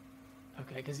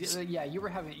 Okay, because yeah, you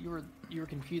were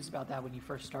confused about that when you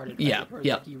first started. Right? Yeah, Or,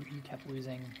 yeah. like, you kept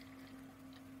losing,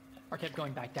 or kept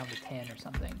going back down to 10 or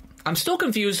something. I'm still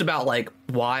confused about like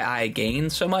why I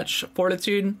gained so much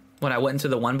fortitude when I went into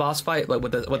the one boss fight, like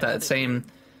with that same,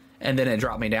 and then it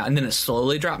dropped me down, and then it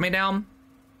slowly dropped me down.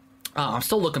 I'm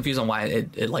still a little confused on why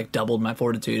it like doubled my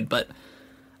fortitude, but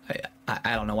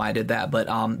I don't know why I did that. But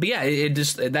yeah, it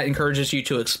just that encourages you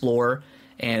to explore.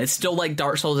 And it's still like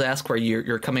Dark Souls-esque where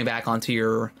you're coming back onto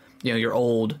your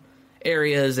old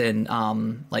areas and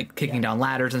like kicking down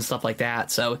ladders and stuff like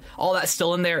that. So all that's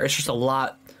still in there. It's just a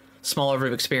lot smaller of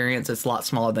an experience. It's a lot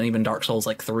smaller than even Dark Souls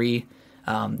like 3.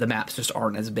 The maps just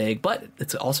aren't as big, but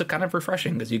it's also kind of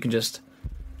refreshing because you can just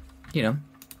do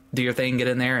your thing, get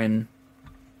in there, and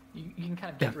you can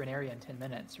kind of get through an area in 10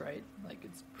 minutes, right? Like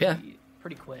it's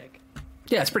pretty quick.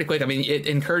 Yeah, it's pretty quick. I mean, it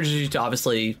encourages you to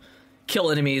obviously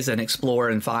kill enemies and explore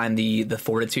and find the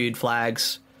fortitude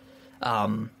flags. I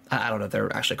don't know if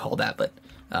they're actually called that, but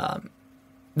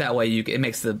that way it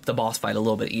makes the boss fight a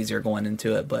little bit easier going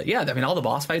into it. But yeah, I mean, all the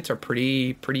boss fights are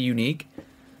pretty unique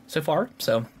so far.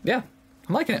 So yeah,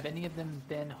 I'm liking it. Have any of them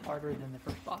been harder than the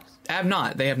first boss? I have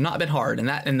not. They have not been hard,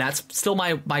 and that's still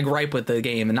my gripe with the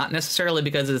game, and not necessarily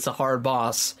because it's a hard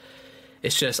boss.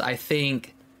 It's just I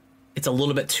think it's a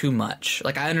little bit too much.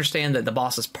 Like I understand that the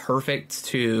boss is perfect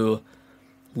to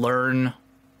learn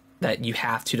that you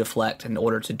have to deflect in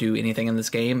order to do anything in this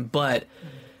game, but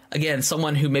again,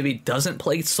 someone who maybe doesn't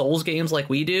play Souls games like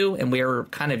we do, and we're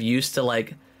kind of used to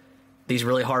like these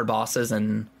really hard bosses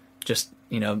and just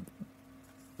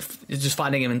just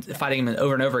fighting him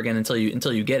over and over again until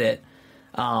you get it.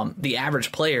 The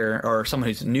average player or someone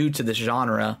who's new to this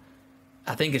genre,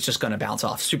 I think it's just going to bounce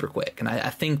off super quick, and I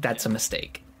think that's a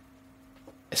mistake,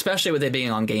 especially with it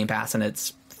being on Game Pass and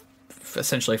it's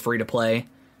essentially free to play.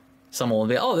 Someone will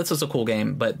be, oh, this is a cool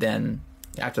game, but then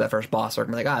after that first boss, they're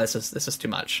gonna be like, this is too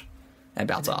much, and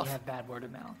bounce off. You have bad word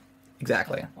of mouth.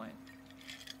 Exactly. At that point.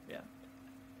 Yeah.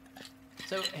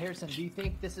 So Harrison, do you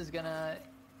think this is gonna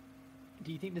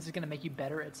make you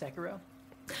better at Sekiro?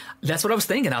 That's what I was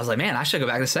thinking. I was like, man, I should go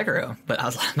back to Sekiro, but I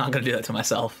was like, I'm not gonna do that to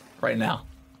myself right now.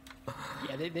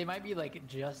 Yeah, they might be like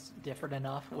just different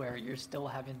enough where you're still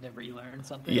having to relearn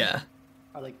something. Yeah.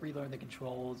 Or like relearn the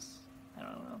controls. I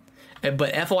don't know.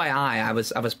 But FYI, I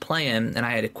was playing and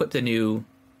I had equipped a new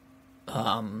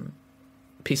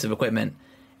piece of equipment,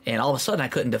 and all of a sudden I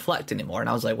couldn't deflect anymore. And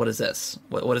I was like, what is this?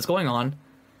 What is going on?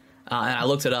 And I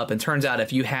looked it up, and turns out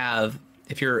if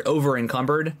you're over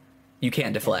encumbered, you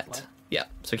can't deflect. Yeah.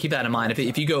 So keep that in mind.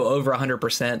 If you go over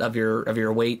 100% of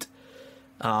your weight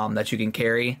that you can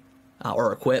carry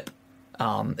or equip,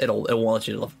 it won't let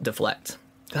you deflect.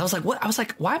 I was like, what? I was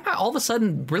like, why am I all of a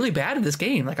sudden really bad at this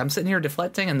game? Like, I'm sitting here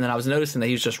deflecting, and then I was noticing that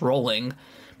he's just rolling,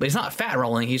 but he's not fat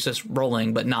rolling. He's just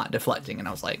rolling, but not deflecting. And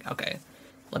I was like, okay,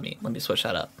 let me switch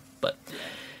that up. But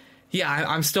yeah,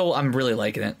 I'm really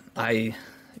liking it.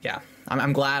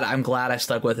 I'm glad I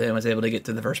stuck with it and was able to get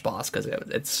to the first boss because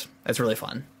it's really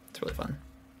fun. It's really fun.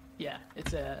 Yeah,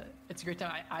 it's a great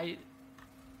time. I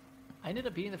ended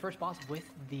up beating the first boss with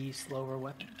the slower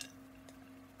weapon.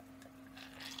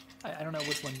 I don't know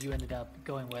which one you ended up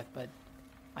going with, but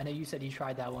I know you said you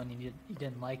tried that one and you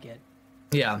didn't like it.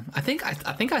 Yeah, I think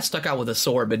I stuck out with a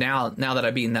sword, but now that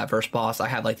I've beaten that first boss, I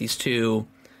have like these 2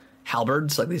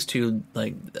 halberds, like these 2,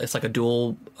 like it's like a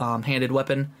dual handed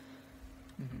weapon.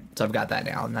 Mm-hmm. So I've got that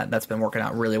now, and that's been working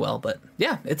out really well. But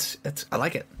yeah, it's I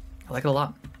like it. I like it a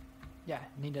lot. Yeah,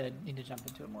 need to jump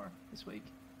into it more this week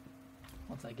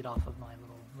once I get off of my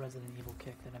little Resident Evil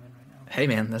kick that I'm in right now. Hey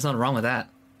man, there's nothing wrong with that.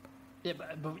 Yeah,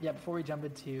 but before we jump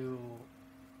into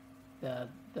the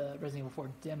Resident Evil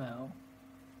 4 demo,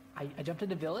 I jumped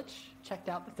into Village, checked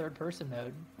out the third person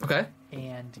mode. Okay.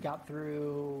 And got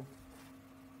through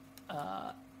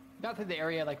the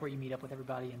area like where you meet up with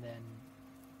everybody, and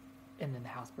then the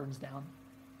house burns down.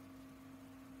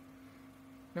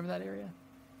 Remember that area?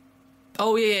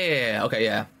 Oh yeah. Okay,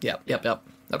 yeah. Yep.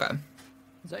 Okay.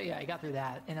 So yeah, I got through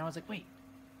that, and I was like, wait,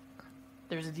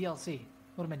 there's a DLC.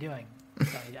 What am I doing?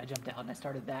 So I jumped out and I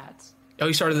started that. Oh,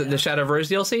 you started the Shadow of Rose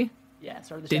DLC? Yeah, I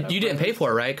started the Shadow of Rose. You didn't pay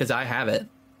for it, right? Because I have it.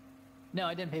 No,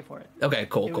 I didn't pay for it. Okay,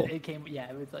 cool. It came,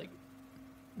 it was like,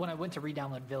 when I went to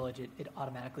re-download Village, it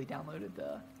automatically downloaded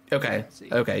the Okay,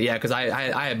 DLC. Okay, yeah, because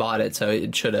I had bought it, so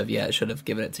it should have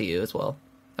given it to you as well.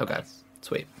 Okay, nice.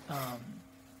 Sweet.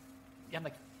 I'm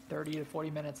like 30 to 40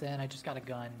 minutes in, I just got a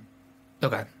gun.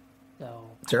 Okay. So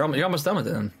you're almost done with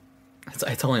it then.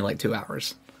 It's only like 2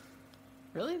 hours.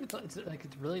 Really? It's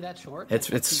really that short?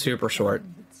 It's super short.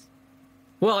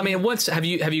 Well, I mean, once have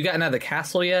you gotten out of the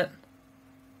castle yet?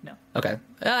 No. Okay.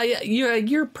 Yeah,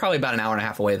 you're probably about an hour and a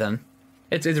half away then.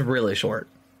 It's really short.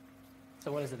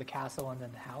 So what is it? The castle and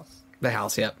then the house? The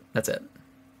house, yep. That's it.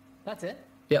 That's it?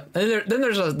 Yep. And then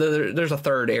there's a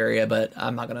third area, but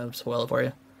I'm not gonna spoil it for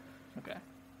you. Okay.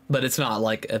 But it's not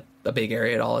like a big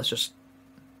area at all. It's just,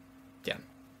 yeah.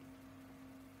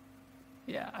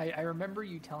 Yeah, I remember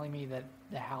you telling me that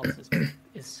the house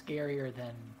is scarier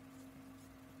than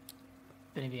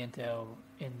Beneviento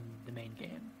in the main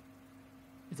game.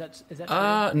 Is that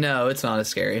true? No, it's not as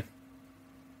scary.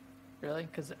 Really?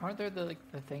 Because aren't there the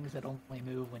things that only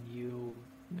move when you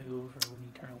move or when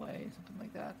you turn away, something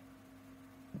like that?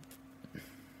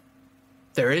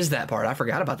 There is that part. I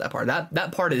forgot about that part.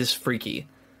 That part is freaky.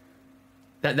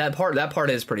 That part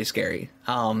is pretty scary.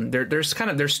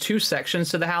 There's two sections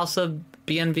to the house of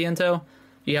Bienviento.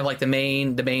 You have like the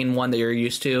main one that you're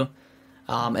used to,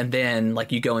 and then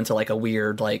like you go into like a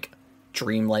weird like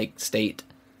dream-like state.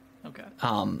 Okay.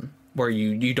 Where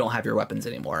you don't have your weapons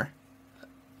anymore,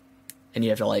 and you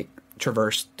have to like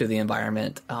traverse through the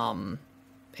environment.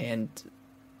 And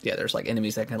yeah, there's like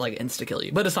enemies that can like insta kill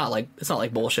you, but it's not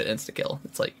like bullshit insta kill.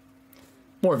 It's like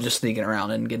more of just sneaking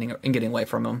around and getting away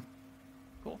from them.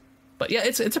 Cool. But yeah,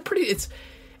 it's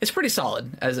pretty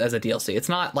solid as a DLC. It's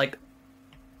not like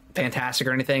fantastic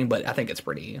or anything, but I think it's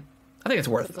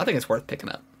worth picking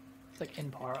up. It's like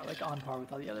on par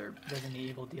with all the other Resident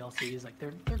Evil DLCs. Like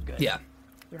they're good. Yeah,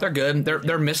 they're good. They're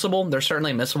missable. They're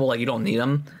certainly missable. Like you don't need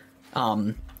them,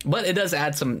 but it does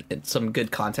add some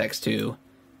good context to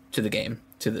the game,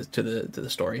 to the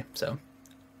story. So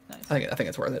nice. I think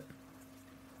it's worth it.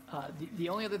 The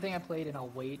only other thing I played, and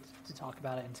I'll wait to talk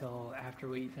about it until after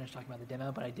we finish talking about the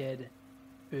demo, but I did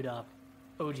boot up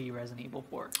OG Resident Evil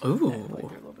 4. Ooh. And played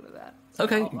through a little bit of that. So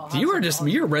Okay, you're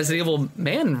a Resident Evil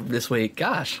man this week.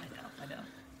 Gosh. I know.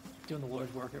 Doing the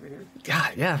Lord's work over here.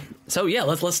 God, yeah. So yeah,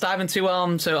 let's dive into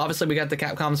So obviously we got the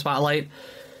Capcom Spotlight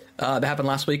that happened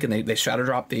last week, and they shadow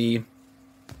dropped the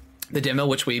demo,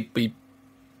 which we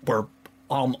were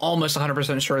almost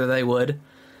 100% sure that they would.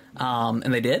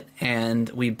 And they did, and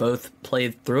we both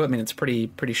played through it. I mean, it's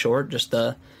pretty short, just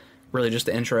the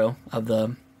intro of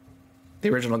the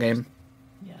original game.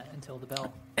 Yeah, until the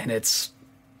bell. And it's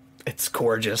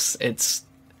gorgeous.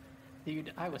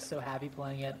 Dude, I was so happy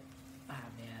playing it. Ah,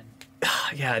 man.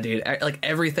 Yeah, dude. Like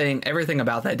everything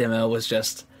about that demo was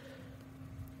just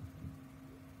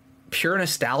pure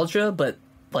nostalgia, but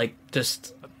like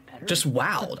just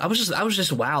wowed. I was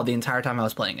just wowed the entire time I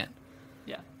was playing it.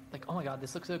 Yeah. Like, oh my god,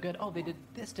 this looks so good. Oh, they did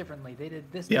this differently. They did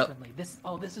this differently. This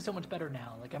is so much better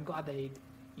now. Like, I'm glad they,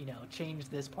 changed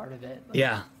this part of it. Like,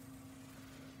 yeah.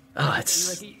 Oh,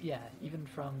 it's like, yeah, even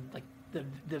from like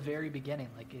the very beginning,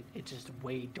 like it's just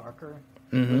way darker,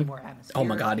 mm-hmm. way more atmospheric. Oh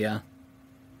my god, yeah.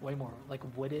 Way more like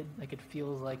wooded. Like it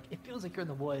feels like you're in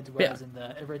the woods, whereas Yeah. in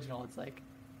the original it's like,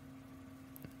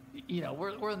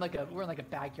 we're in like a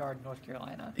backyard in North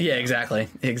Carolina. Yeah, exactly.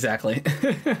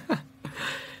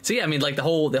 So yeah, I mean, like the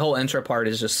whole intro part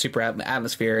is just super Yeah.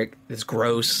 atmospheric. It's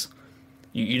gross.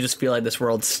 You just feel like this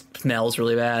world smells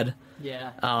really bad.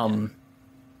 Yeah.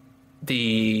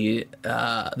 The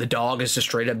dog is just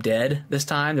straight up dead this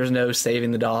time. There's no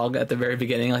saving the dog at the very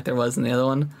beginning like there was in the other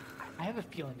one. I have a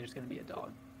feeling there's going to be a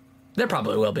dog. There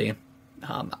probably will be.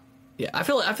 Yeah, I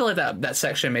feel like that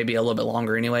section may be a little bit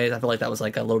longer anyways. I feel like that was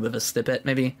like a little bit of a snippet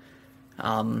maybe.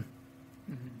 Yeah,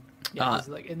 'cause,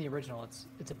 like in the original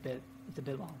it's a bit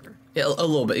longer. Yeah, a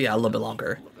little bit. Yeah, a little bit longer.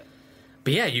 A little bit.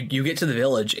 But yeah, you get to the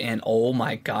village and oh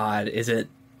my god, is it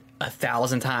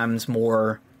 1,000 times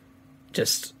more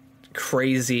just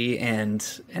crazy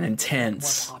and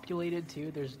intense. More populated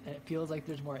too. It feels like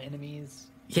there's more enemies.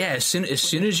 Yeah, as soon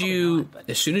as you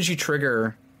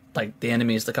trigger like the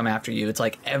enemies that come after you, it's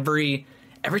like every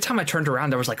time I turned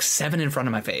around there was like 7 in front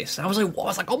of my face. I was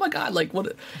like, oh my god, like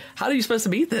what? How are you supposed to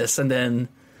beat this? And then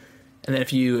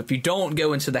if you don't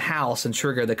go into the house and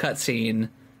trigger the cutscene,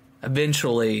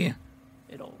 eventually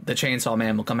the Chainsaw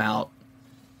Man will come out.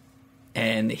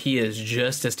 And he is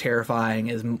just as terrifying,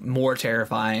 is more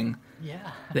terrifying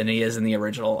than he is in the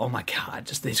original. Oh my god,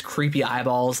 just these creepy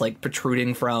eyeballs like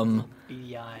protruding from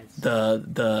beady eyes.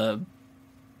 The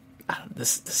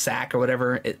sack or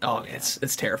whatever.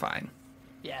 It's terrifying.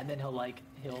 Yeah, and then he'll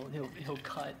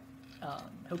cut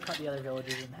the other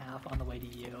villagers in half on the way to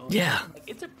you. Yeah, like,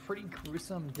 it's a pretty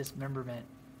gruesome dismemberment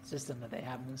system that they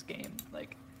have in this game.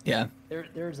 Like, yeah,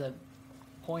 there's a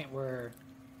point where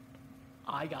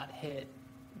I got hit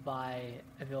by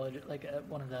a villager, like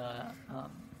one of the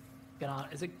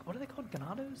what are they called?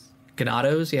 Ganados?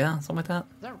 Ganados, yeah, something like that.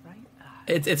 Is that right?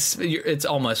 It's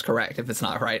almost correct if it's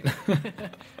not right.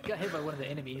 Got hit by one of the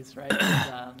enemies, right?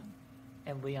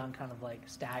 And Leon kind of like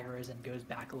staggers and goes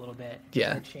back a little bit.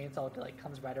 Yeah. And the chainsaw like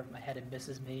comes right over my head and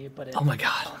misses me, but it Oh my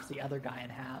God. chops the other guy in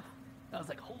half. I was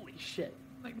like, holy shit!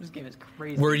 Like this game is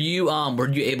crazy. Were you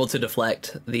able to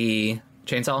deflect the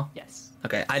chainsaw? Yes.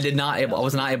 Okay, I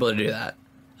was not able to do that.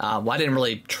 Well, I didn't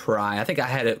really try. I think I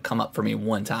had it come up for me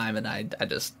one time, and I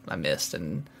missed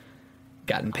and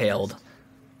got impaled.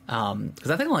 Because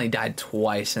I think I only died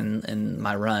twice in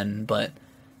my run, but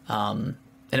and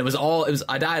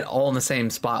I died all in the same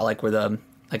spot, like where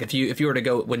if you were to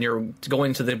go when you're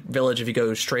going to the village, if you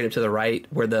go straight up to the right,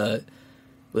 where the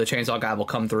chainsaw guy will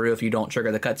come through if you don't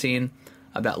trigger the cutscene,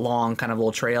 of that long kind of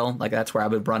little trail, like that's where I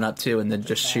would run up to and then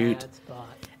just shoot. Spot.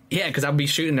 Yeah, because I'd be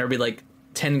shooting, there'd be like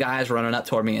 10 guys running up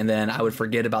toward me, and then I would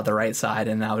forget about the right side,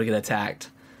 and I would get attacked.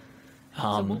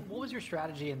 So what was your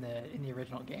strategy in the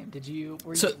original game? Did you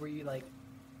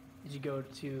go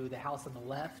to the house on the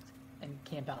left and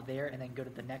camp out there, and then go to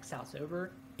the next house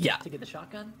over? Yeah. To get the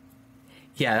shotgun.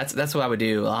 Yeah, that's what I would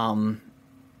do.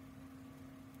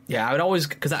 Yeah, I would always,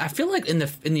 because I feel like in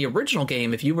the original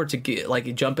game, if you were to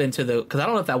jump into because I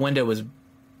don't know if that window was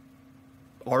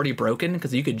already broken,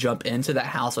 because you could jump into that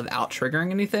house without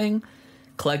triggering anything,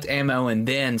 collect ammo, and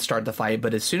then start the fight.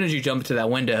 But as soon as you jump into that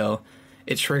window,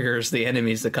 it triggers the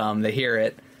enemies to come. They hear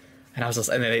it, and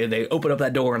and they open up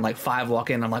that door, and like 5 walk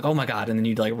in. I'm like, oh my God! And then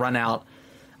you like run out.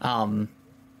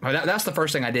 That's the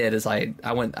first thing I did. Is I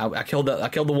killed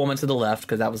the woman to the left,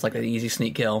 because that was like an easy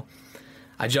sneak kill.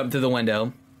 I jumped through the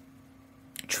window,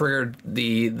 triggered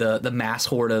the mass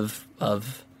horde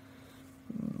of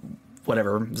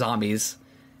whatever zombies,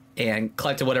 and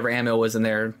collected whatever ammo was in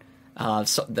there.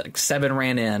 7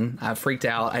 ran in. I freaked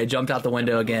out. I jumped out the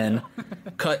window again,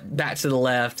 cut back to the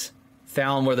left,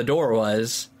 found where the door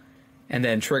was, and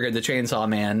then triggered the chainsaw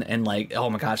man. And like, oh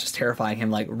my gosh, it's terrifying, him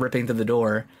like ripping through the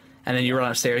door. And then you run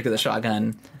upstairs, get the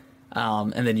shotgun,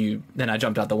 and then I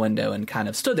jumped out the window and kind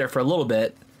of stood there for a little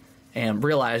bit and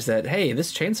realized that, hey,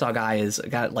 this chainsaw guy has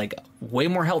got like way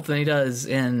more health than he does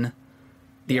in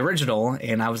the original.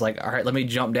 And I was like, all right, let me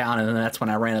jump down. And then that's when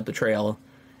I ran up the trail,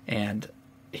 and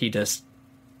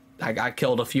I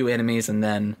killed a few enemies, and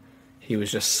then he was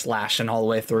just slashing all the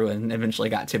way through and eventually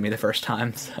got to me the first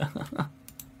time. So.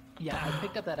 Yeah, I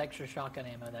picked up that extra shotgun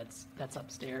ammo that's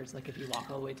upstairs, like if you walk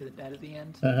all the way to the bed at the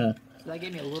end. Uh-huh. So that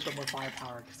gave me a little bit more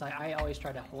firepower, because I always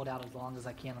try to hold out as long as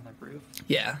I can on the roof.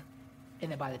 Yeah.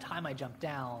 And then by the time I jump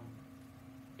down,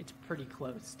 it's pretty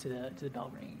close to the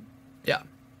bell ringing. Yeah.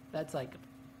 That's like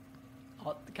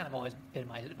kind of always been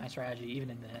my strategy, even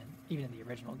in the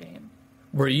original game.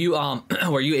 Were you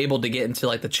able to get into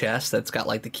like the chest that's got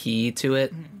like the key to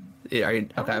it? Mm-hmm. Are you, I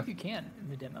don't know okay. if you can in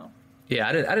the demo. Yeah,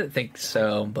 I didn't think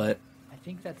so, but I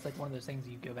think that's like one of those things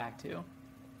you go back to.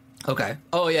 okay.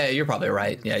 Oh yeah, you're probably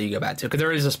right. Yeah, you go back to, because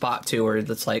there is a spot too where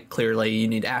it's like clearly you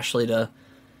need Ashley to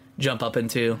jump up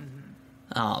into.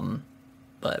 Mm-hmm.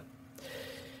 But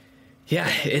yeah,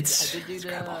 I did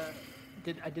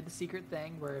the secret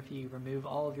thing where if you remove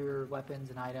all of your weapons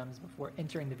and items before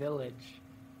entering the village,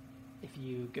 if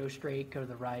you go straight, go to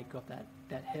the right, go up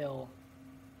that hill,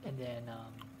 and then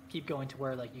keep going to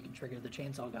where like you can trigger the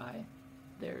chainsaw guy,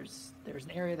 there's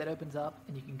an area that opens up,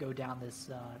 and you can go down this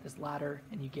ladder,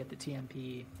 and you get the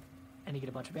TMP, and you get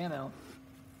a bunch of ammo.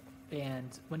 And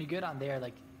when you go down there,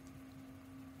 like,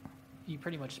 you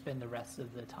pretty much spend the rest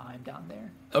of the time down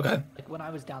there. Okay. Like when I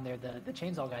was down there, the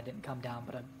chainsaw guy didn't come down,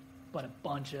 but a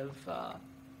bunch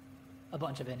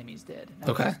of enemies did. And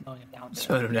I was Okay. just mowing them down.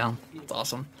 Slowed him down. That's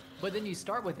awesome. But then you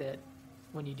start with it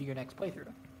when you do your next playthrough.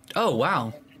 Oh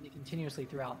wow. And continuously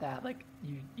throughout that, like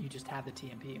you just have the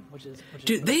TMP, which is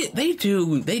Dude, really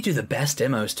cool. they do the best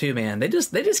demos too, man. They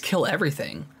just kill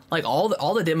everything. Like all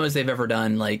the demos they've ever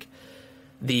done, like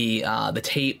the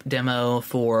tape demo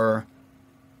for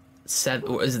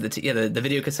 7, is it the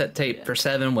video cassette tape for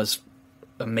 7 was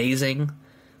amazing.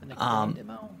 And the Korean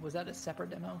demo, was that a separate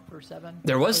demo for 7?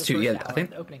 There was the 2, first yeah. hour, I think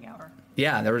the opening hour.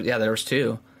 Yeah, there was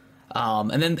 2.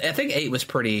 And then I think 8 was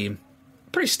pretty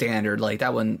standard. Like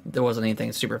that one, there wasn't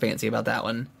anything super fancy about that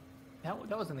one.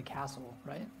 That was in the castle,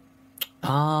 right?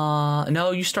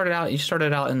 No, you started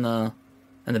out in the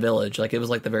village. Like it was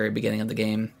like the very beginning of the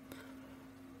game.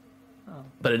 Oh.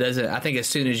 But it doesn't. I think as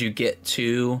soon as you get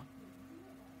to.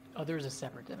 Oh, there was a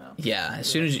separate demo. Yeah, as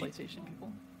soon as you. PlayStation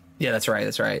people. Yeah, that's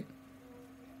right.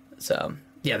 So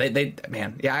yeah, they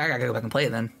man, yeah, I gotta go back and play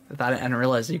it then. I didn't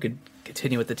realize that you could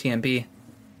continue with the TMP.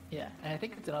 Yeah, and I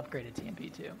think it's an upgraded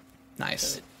TMP too.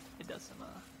 Nice. So it does some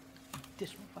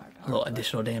additional firepower. A little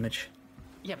additional damage.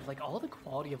 Yeah, but like all the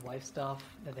quality of life stuff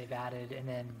that they've added, and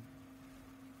then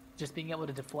just being able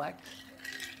to deflect,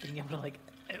 being able to like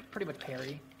pretty much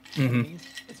parry enemies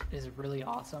is really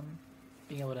awesome.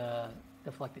 Being able to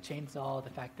deflect the chainsaw, the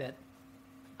fact that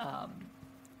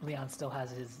Leon still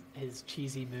has his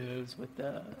cheesy moves with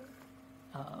the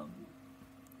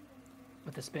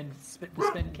spin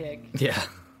kick. Yeah.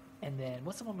 And then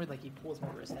what's the one where like he pulls him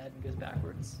over his head and goes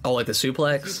backwards? Oh, like the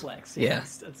suplex? Suplex. Yeah.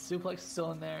 The suplex is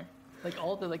still in there. Like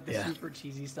all the super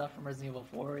cheesy stuff from Resident Evil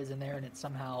 4 is in there, and it's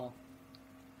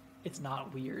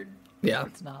not weird. Yeah.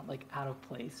 It's not like out of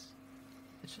place.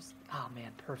 It's just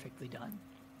perfectly done.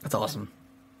 That's awesome. I'm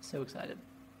so excited.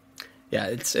 Yeah,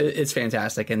 it's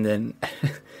fantastic. And then,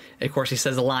 of course, he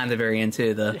says the line at the very end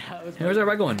too. Where's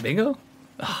everybody going? Bingo?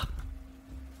 Oh.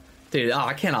 Dude,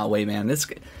 I cannot wait, man. This.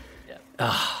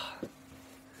 Yeah.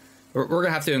 We're gonna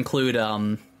have to include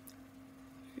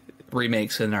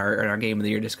remakes in our Game of the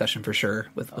Year discussion for sure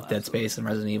with Dead Space and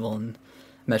Resident Evil and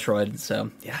Metroid.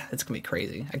 So yeah, it's gonna be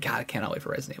crazy. I cannot wait for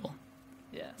Resident Evil.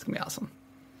 Yeah, it's gonna be awesome.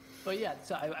 But yeah,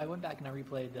 so I went back and I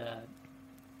replayed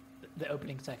the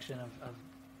opening section of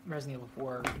Resident Evil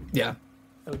 4. Yeah.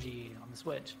 OG on the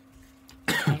Switch,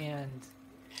 and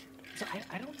so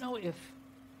I don't know if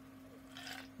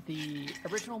the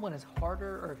original one is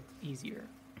harder or if it's easier,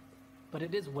 but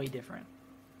it is way different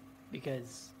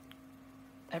because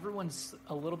everyone's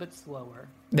a little bit slower.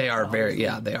 They are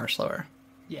they are slower.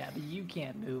 Yeah, but you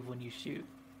can't move when you shoot.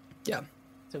 Yeah.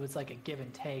 So it's like a give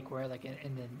and take where like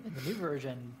in the new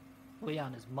version,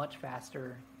 Leon is much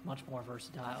faster, much more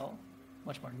versatile,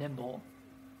 much more nimble,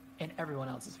 and everyone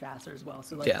else is faster as well.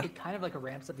 So like it kind of like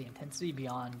ramps up the intensity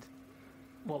beyond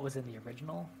what was in the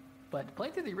original. But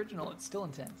playing through the original, it's still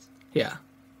intense. Yeah.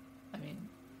 I mean,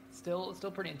 still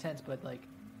pretty intense, but like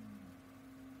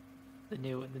the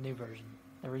new version,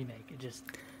 the remake, it just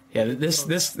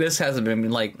this hasn't been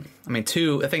like, I mean,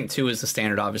 2. I think 2 is the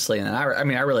standard, obviously, and I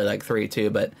really like 3 too.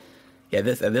 But yeah,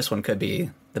 this one could be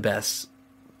the best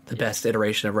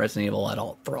iteration of Resident Evil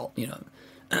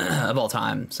of all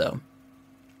time. So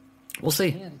we'll see.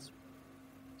 And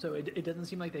so it doesn't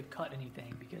seem like they've cut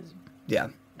anything because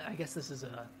I guess this is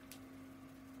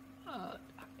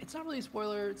it's not really a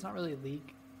spoiler, it's not really a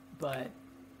leak, but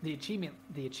the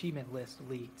achievement list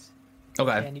leaked.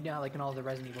 Okay. And you know how like in all the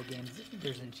Resident Evil games,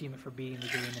 there's an achievement for beating the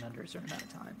game in under a certain amount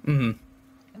of time. Mm-hmm.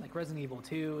 And like Resident Evil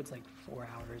 2, it's like 4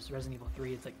 hours. Resident Evil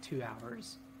 3, it's like 2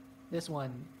 hours. This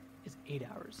one is 8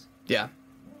 hours. Yeah.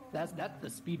 That's the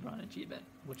speedrun achievement,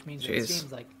 which means that this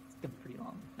game's like it's gonna be pretty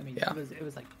long. I mean, it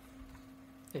was like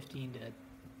 15 to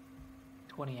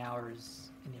 20 hours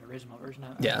in the original version.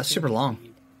 It's super long.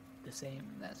 The same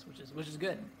in this, which is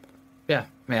good. Yeah,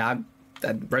 I mean,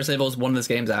 Resident Evil is one of those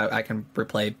games I can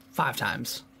replay 5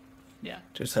 times. Yeah,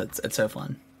 just it's so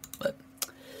fun. But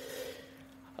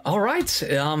all right,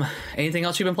 anything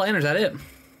else you've been playing, or is that it?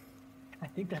 I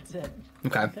think that's it.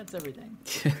 Okay, that's everything.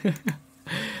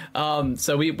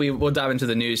 So we'll dive into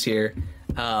the news here.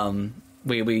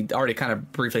 We already kind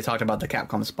of briefly talked about the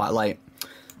Capcom Spotlight.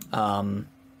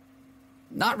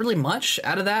 Not really much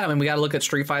out of that. I mean, we got to look at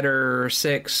Street Fighter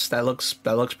 6. That looks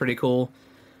pretty cool.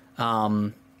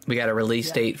 We got a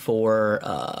release date for.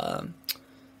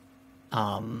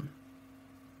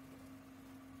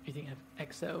 You think of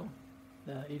EXO?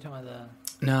 You talking about the?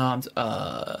 No,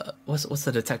 what's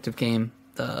the detective game?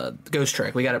 The Ghost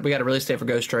Trick. We got a release date for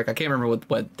Ghost Trick. I can't remember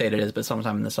what date it is, but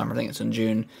sometime in the summer. I think it's in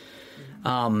June.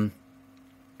 Mm-hmm.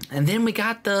 And then we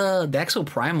got the Exo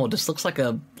Primal. Just looks like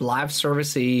a live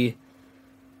servicey.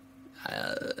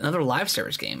 Another live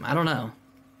service game. I don't know.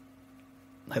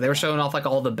 Like they were showing off like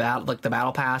all the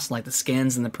battle pass and like the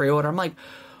skins and the pre-order. I'm like,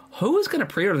 who is going to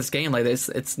pre-order this game? Like this,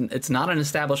 it's not an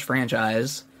established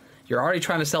franchise. You're already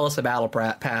trying to sell us a battle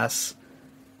pass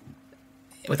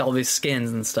with all these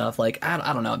skins and stuff. Like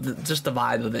I don't know. Just the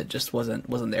vibe of it just wasn't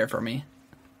there for me.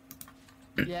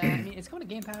 Yeah, I mean it's coming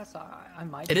to Game Pass. I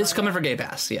might. It is coming for Game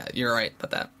Pass. Yeah, you're right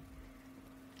about that.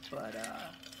 But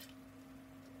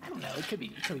I don't know. It could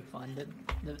be fun.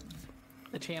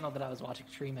 The channel that I was watching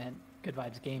stream at, Good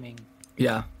Vibes Gaming.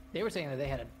 Yeah. They were saying that they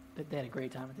had a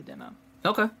great time with the demo.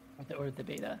 Okay. Or the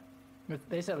beta.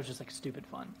 They said it was just like stupid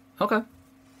fun. Okay.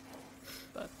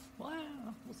 But well,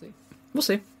 we'll see. We'll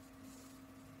see.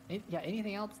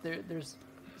 Anything else? There's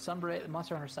Sunbreak,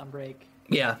 Monster Hunter Sunbreak.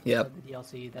 Yeah. Yep. The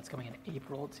DLC that's coming in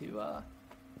April to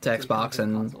Xbox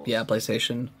and consoles.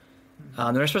 PlayStation.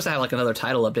 Mm-hmm. They're supposed to have like another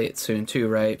title update soon too,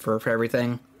 right? For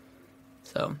everything.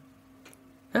 So,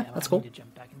 that's cool. I need to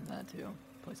jump back into that too.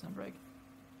 Play Sunbreak.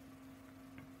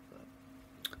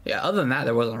 Yeah, other than that,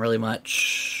 there wasn't really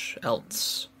much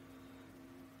else.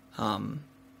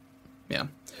 Yeah.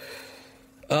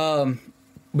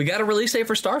 We got a release date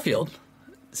for Starfield,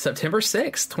 September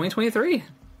 6th, 2023.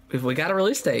 we got a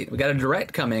release date. We got a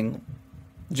direct coming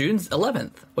June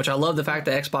 11th, which I love the fact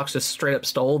that Xbox just straight up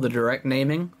stole the direct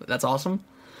naming. That's awesome.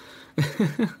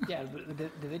 Yeah, but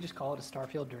did they just call it a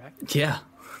Starfield Direct? Yeah.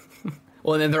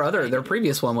 Well, and then their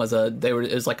previous one was it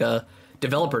was like a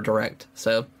developer direct.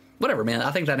 So whatever, man.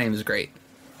 I think that name is great.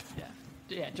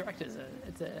 Yeah, Direct is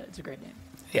it's a great name.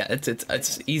 Yeah,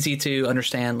 it's easy to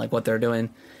understand like what they're doing.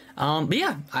 But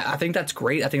yeah, I think that's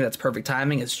great. I think that's perfect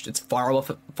timing. It's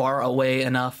far away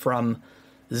enough from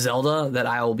Zelda that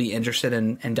I will be interested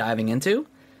in diving into.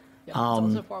 Yeah, it's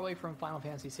also far away from Final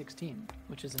Fantasy 16,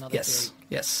 which is another big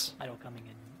title coming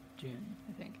in June,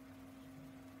 I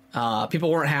think.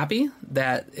 People weren't happy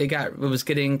that it was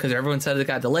getting, because everyone said it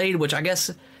got delayed, which I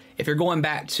guess if you're going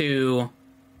back to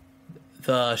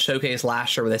the showcase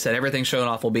last year where they said everything showing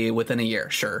off will be within a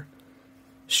year, sure.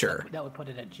 That would put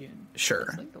it at June. Sure.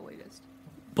 That's like the latest.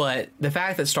 But the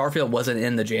fact that Starfield wasn't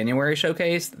in the January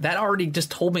showcase, that already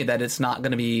just told me that it's not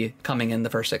going to be coming in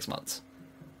the first 6 months.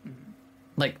 Mm-hmm.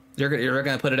 Like, you're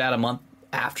going to put it out a month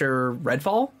after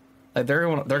Redfall? Like, they're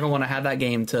going to want to have that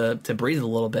game to breathe a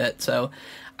little bit. So,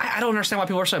 I don't understand why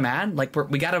people are so mad. Like,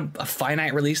 we got a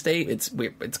finite release date.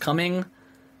 It's coming.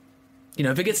 You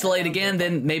know, if it gets delayed again,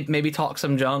 then maybe talk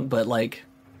some junk. But, like,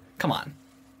 come on.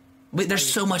 There's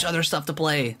so much other stuff to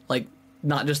play. Like,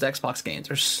 not just Xbox games.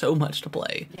 There's so much to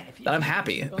play that I'm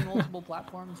happy. If you own multiple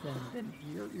platforms, then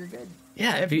you're good.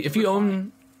 Yeah, if you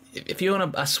own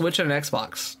a Switch and an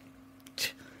Xbox,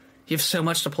 you have so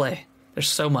much to play. There's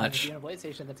so much. If you own a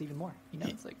PlayStation, that's even more. You know,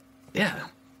 it's like yeah.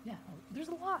 There's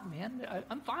a lot, man.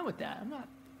 I'm fine with that. I'm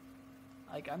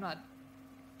not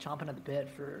chomping at the bit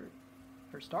for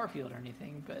Starfield or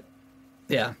anything, but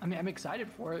yeah. I mean, I'm excited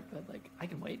for it, but like I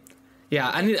can wait. Yeah,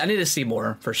 I need to see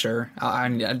more for sure. I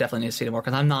definitely need to see more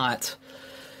because I'm not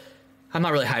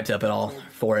really hyped up at all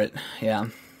for it. Yeah.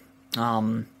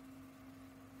 But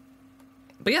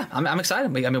yeah, I'm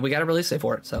excited. We got a release date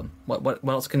for it. So what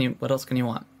else can you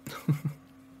want?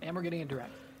 And we're getting a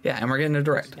direct. Yeah, and we're getting a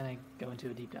direct. We're just gonna go into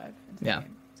a deep dive into the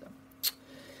game.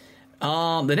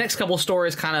 The next couple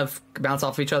stories kind of bounce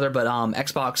off of each other, but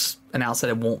Xbox announced that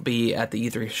it won't be at the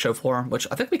E3 show floor, which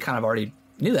I think we kind of already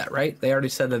knew that, right? They already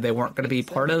said that they weren't going to be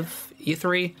part of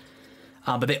E3,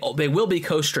 but they will be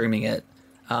co-streaming it,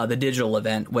 the digital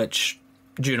event, which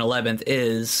June 11th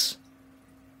is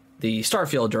the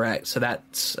Starfield Direct. So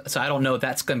I don't know if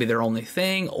that's going to be their only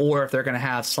thing or if they're going to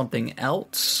have something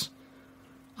else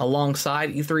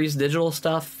alongside E3's digital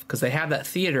stuff, because they have that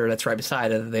theater that's right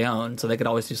beside it that they own, so they could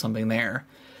always do something there.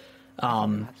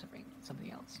 Have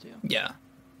something else too. Yeah,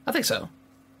 I think so.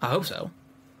 I hope so.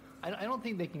 I don't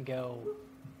think they can go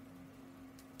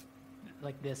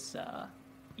like this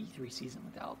E3 season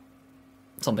without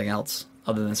something else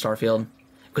other than Starfield.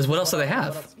 Because what else do they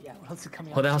have? What else is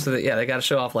coming out? What else do they? Yeah, they got to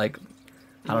show off like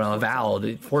I don't know,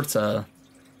 Avowed, Forza,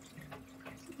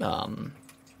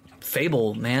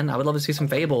 Fable. Man, I would love to see some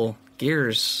Fable,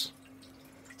 Gears,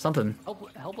 something.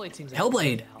 Hellblade seems.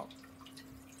 Hellblade. Out.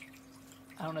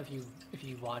 I don't know if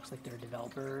you watch like their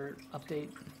developer update.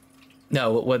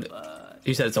 No, what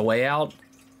you said? It's a way out.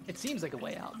 It seems like a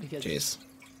way out because. Jeez.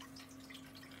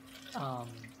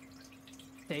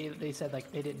 They said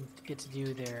like they didn't get to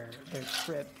do their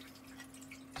trip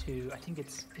to, I think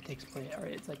it takes place, or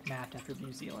it's like mapped after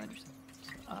New Zealand or something.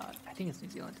 I think it's New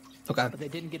Zealand. Okay. But they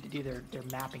didn't get to do their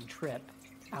mapping trip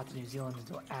out to New Zealand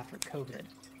until after COVID.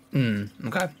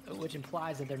 Okay. Which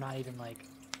implies that they're not even like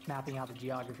mapping out the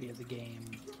geography of the game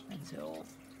until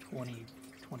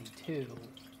 2022.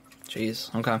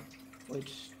 Jeez. Okay.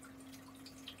 Which,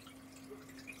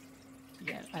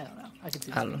 yeah, I don't know. I could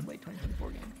see this being a late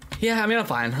 2024 game. Yeah, I mean, I'm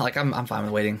fine. Like, I'm fine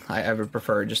with waiting. I would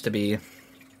prefer it just to be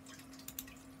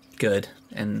good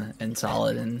and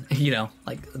solid, and you know,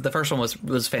 like the first one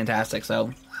was fantastic.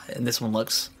 So, and this one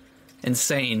looks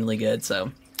insanely good.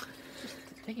 So, it's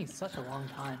taking such a long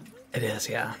time. It is,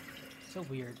 yeah. So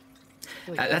weird.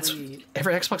 Like that's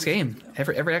every Xbox game.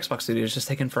 Every Xbox studio is just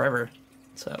taking forever.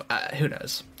 So who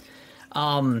knows?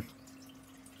 And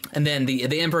then the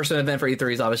in-person event for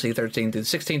E3 is obviously 13th through the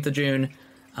 16th of June,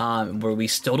 where we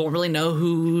still don't really know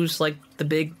who's like the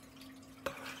big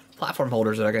platform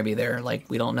holders that are going to be there. Like,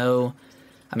 we don't know.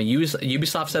 I mean,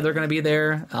 Ubisoft said they're going to be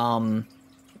there,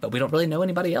 but we don't really know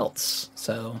anybody else.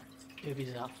 So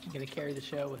Ubisoft going to carry the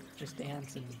show with Just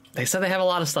Dance, and they said they have a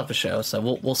lot of stuff to show. So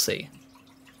we'll see.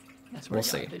 That's where we'll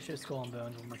see. They show Skull and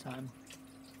Bones one more time.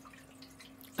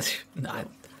 Nah,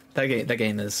 that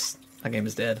game is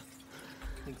dead.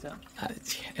 I think so. I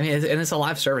mean, and it's a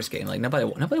live service game. Like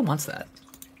nobody wants that.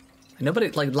 Nobody,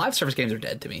 like, live service games are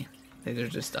dead to me. I'm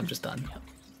just done.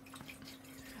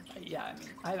 Yeah,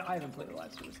 I mean, I haven't played a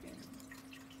live service game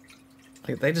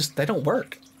Like they don't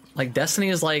work. Like Destiny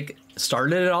is like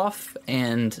started it off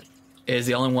and is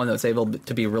the only one that's able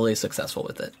to be really successful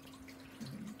with it.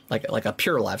 Like a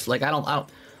pure live. Like I don't know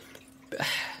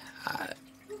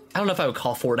if I would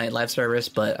call Fortnite live service,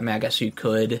 but I mean I guess you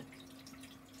could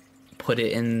put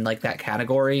it in like that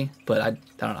category. But I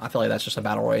don't know. I feel like that's just a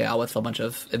battle royale with a bunch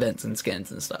of events and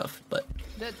skins and stuff. But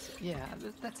that's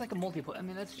like a multiplayer. I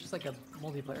mean that's just like a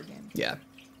multiplayer game. Yeah,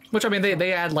 which I mean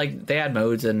they add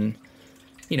modes and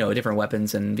different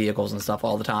weapons and vehicles and stuff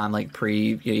all the time, like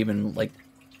even like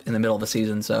in the middle of the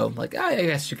season. So like I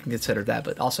guess you can consider that,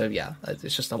 but also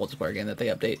it's just a multiplayer game that they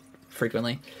update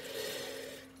frequently.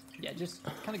 Yeah, just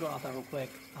kind of going off that real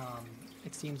quick.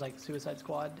 It seems like Suicide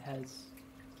Squad has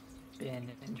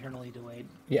been internally delayed.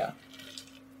 Yeah.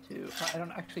 I don't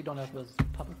know if it was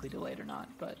publicly delayed or not,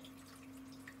 but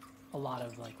a lot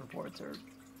of like reports are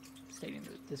stating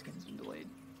that this game's been delayed.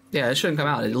 Yeah, it shouldn't come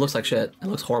out. It looks like shit. It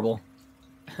looks horrible.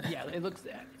 Yeah, it looks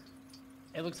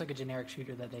like a generic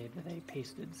shooter that they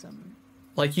pasted some.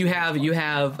 Like you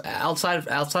have outside of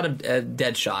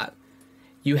Deadshot,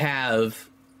 you have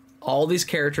all these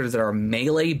characters that are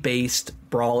melee based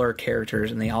brawler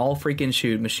characters, and they all freaking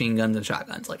shoot machine guns and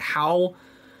shotguns. Like how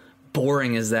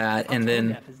boring is that? How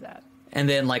tone-deaf is that? And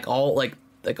then like all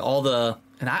the.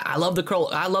 And I love the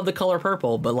color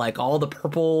purple, but like all the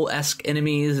purple-esque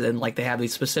enemies and like they have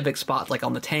these specific spots like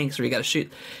on the tanks where you got to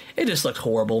shoot. It just looks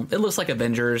horrible. It looks like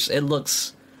Avengers. It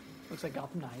looks like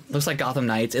Gotham Knights. Looks like Gotham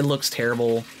Knights. It looks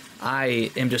terrible.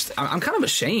 I'm kind of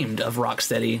ashamed of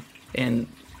Rocksteady and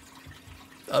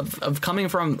of coming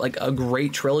from like a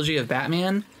great trilogy of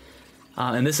Batman,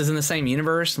 and this is in the same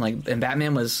universe. And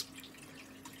Batman was.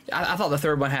 I thought the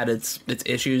third one had its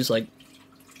issues, like,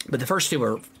 but the first two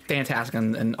were fantastic,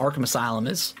 and Arkham Asylum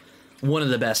is one of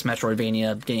the best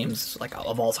Metroidvania games like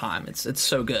of all time. It's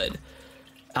so good.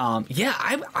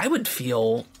 I would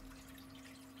feel,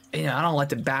 I don't like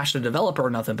to bash the developer or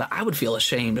nothing, but I would feel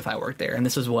ashamed if I worked there. And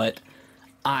this is what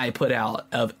I put out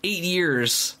of 8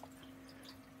 years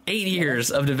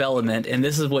of development, and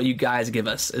this is what you guys give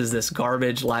us is this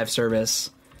garbage live service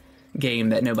game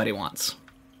that nobody wants.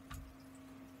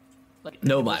 Like,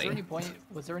 nobody.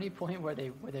 Was there any point where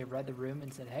they read the room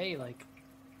and said, "Hey, like,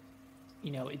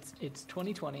 it's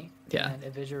 2020, and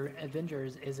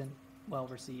Avengers isn't well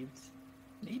received.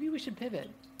 Maybe we should pivot.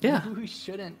 Yeah, maybe we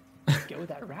shouldn't go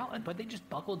that route." But they just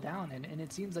buckled down, and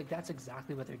it seems like that's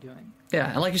exactly what they're doing.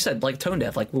 Yeah, and like you said, like tone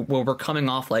deaf. Like we're coming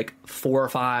off like 4 or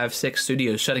 5, 6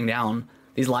 studios shutting down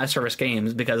these live service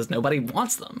games because nobody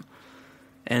wants them,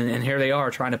 and here they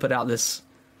are trying to put out this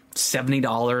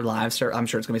 $70 live service. I'm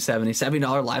sure it's gonna be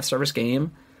 $70 live service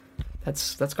game.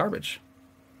 That's garbage.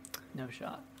 No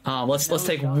shot. Let's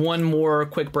take one more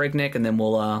quick break, Nick, and then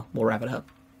we'll wrap it up.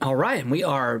 All right, and we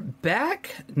are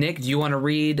back. Nick, do you want to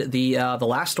read the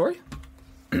last story?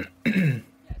 Yeah, it's kind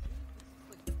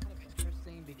of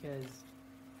interesting because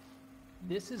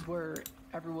this is where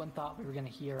everyone thought we were going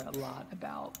to hear a lot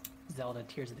about Zelda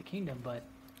Tears of the Kingdom, but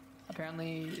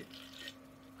apparently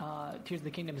Tears of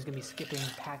the Kingdom is going to be skipping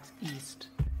PAX East,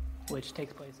 which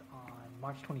takes place on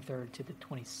March 23rd to the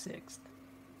 26th.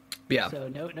 Yeah. So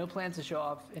no plans to show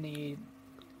off any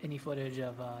footage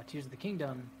of Tears of the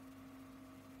Kingdom.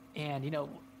 And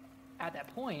at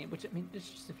that point, which I mean, it's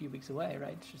just a few weeks away,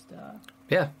 right? It's just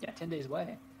 10 days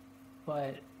away.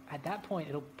 But at that point,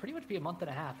 it'll pretty much be a month and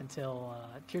a half until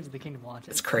Tears of the Kingdom launches.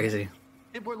 It's crazy.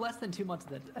 We're less than 2 months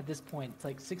at this point. It's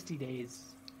like 60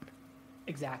 days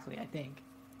exactly, I think.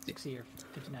 60 or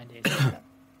 59 days.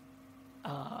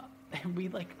 And we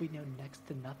know next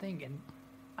to nothing. And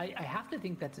I have to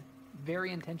think that's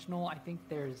very intentional. I think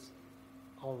there's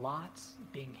a lot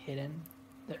being hidden.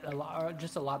 A lot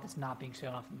that's not being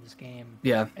shown off in this game.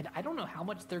 Yeah. And I don't know how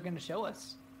much they're going to show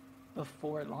us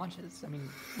before it launches. I mean,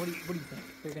 what do you think?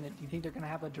 Do you think they're going to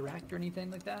have a direct or anything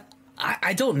like that?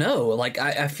 I don't know. Like,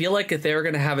 I feel like if they were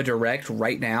going to have a direct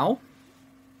right now,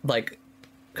 like,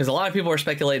 because a lot of people are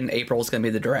speculating April is going to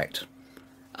be the direct.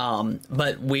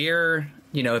 But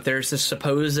if there's this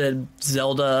supposed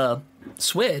Zelda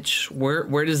Switch,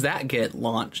 where does that get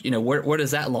launched? Where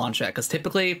does that launch at? Because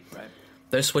typically, right,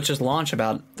 those Switches launch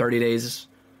about 30 days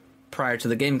prior to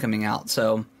the game coming out.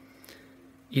 So,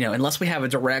 unless we have a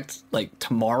direct like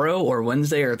tomorrow or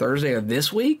Wednesday or Thursday of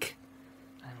this week,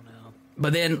 I don't know.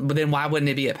 But then why wouldn't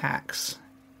it be at PAX?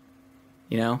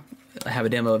 Have a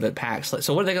demo of it at PAX.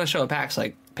 So what are they going to show at PAX?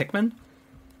 Like Pikmin?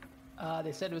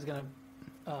 They said it was going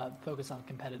to focus on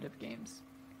competitive games.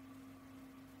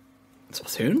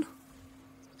 Soon?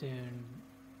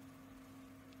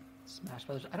 Smash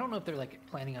Brothers. I don't know if they're like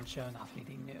planning on showing off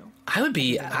anything new. I would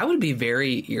be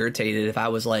very irritated if I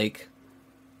was like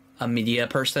a media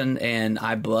person, and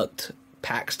I booked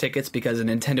PAX tickets because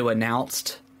Nintendo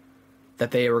announced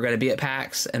that they were going to be at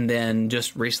PAX, and then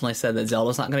just recently said that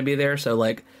Zelda's not going to be there. So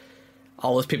like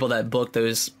all those people that booked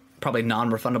those probably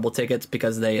non-refundable tickets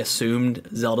because they assumed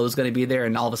Zelda was going to be there,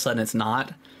 and all of a sudden it's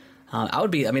not.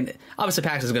 Obviously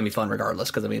PAX is going to be fun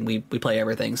regardless, because we play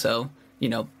everything, so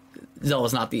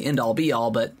Zelda's not the end all be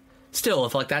all, but still,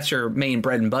 if like that's your main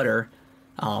bread and butter,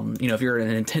 if you're a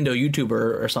Nintendo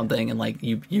YouTuber or something and like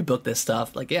you book this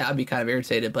stuff, like yeah, I'd be kind of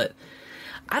irritated. But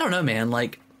I don't know, man.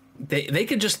 Like they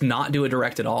could just not do a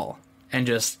direct at all and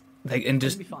just be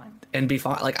fine.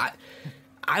 Like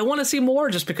I want to see more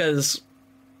just because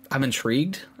I'm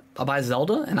intrigued by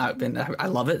Zelda and I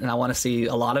love it and I want to see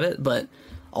a lot of it. But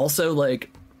also, like,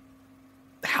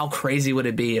 how crazy would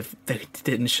it be if they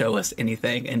didn't show us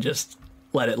anything and just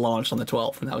let it launch on the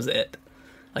 12th and that was it?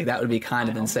 Like that would be kind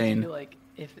of insane. I feel like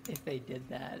if they did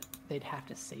that, they'd have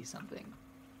to say something.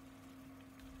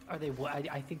 Or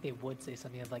I think they would say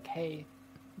something of like, hey,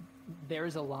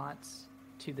 there's a lot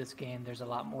to this game. There's a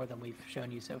lot more than we've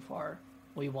shown you so far.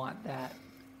 We want that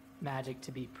magic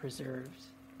to be preserved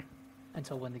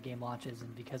until when the game launches,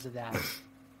 and because of that,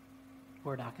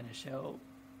 we're not going to show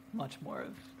much more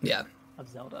of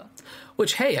Zelda.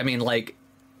 Which, hey, I mean, like,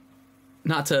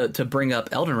 not to bring up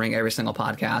Elden Ring every single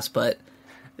podcast, but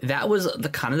that was the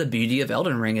kind of the beauty of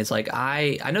Elden Ring is like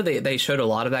I know they showed a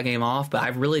lot of that game off, but I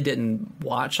really didn't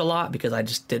watch a lot because I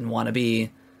just didn't want to be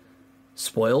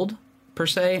spoiled per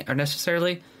se or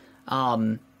necessarily.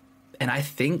 And I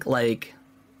think like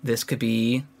this could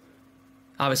be,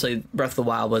 obviously Breath of the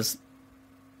Wild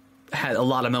had a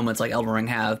lot of moments like Elden Ring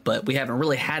have, but we haven't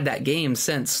really had that game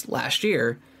since last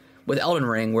year with Elden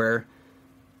Ring, where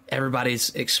everybody's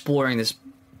exploring this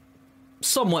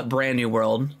somewhat brand new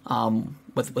world.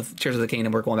 With Tears of the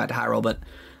Kingdom, we're going back to Hyrule, but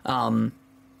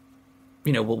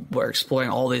we're exploring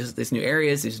all these new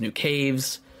areas, these new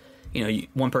caves.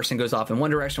 One person goes off in one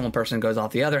direction, one person goes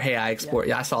off the other. Hey, I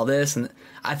saw this, and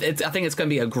I think it's going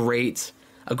to be a great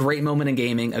moment in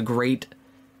gaming, a great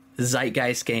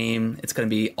zeitgeist game. It's going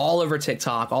to be all over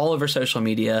TikTok, all over social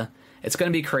media. It's going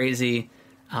to be crazy.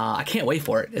 I can't wait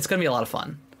for it. It's going to be a lot of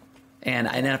fun. And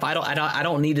if I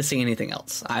don't need to see anything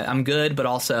else. I'm good, but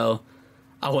also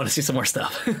I want to see some more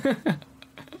stuff.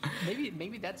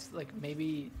 maybe that's like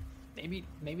maybe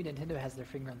Nintendo has their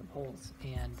finger on the pulse,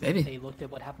 and maybe they looked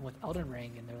at what happened with Elden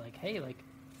Ring, and they're like, hey, like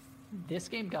this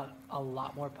game got a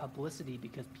lot more publicity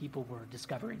because people were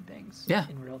discovering things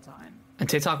in real time. And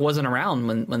TikTok wasn't around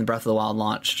when Breath of the Wild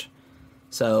launched,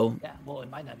 so yeah. Well,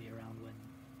 it might not be around when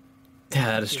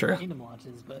that is true. Kingdom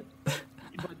launches, but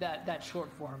that short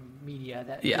form media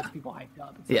that gets people hyped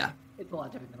up. It's a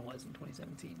lot different than it was in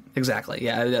 2017. Exactly.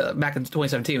 Yeah. Back in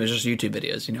 2017, it was just YouTube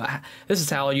videos. This is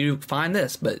how you find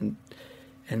this,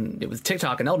 and it was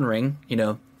TikTok and Elden Ring.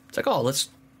 It's like, oh,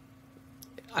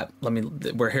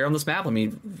 we're here on this map. Let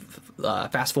me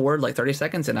fast forward like 30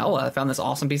 seconds, and I found this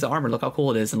awesome piece of armor. Look how cool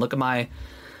it is, and look at my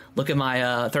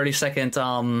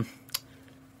 30-second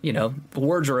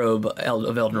wardrobe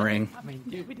of Elden Ring. I mean,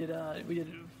 dude, we did a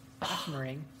fashion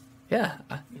ring. Yeah.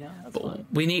 That's fun.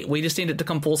 We just need it to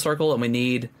come full circle, and we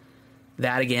need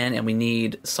that again, and we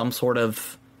need some sort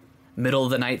of middle of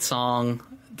the night song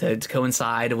to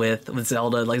coincide with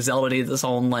Zelda. Like Zelda needs its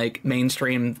own like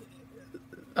mainstream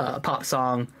pop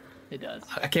song. It does.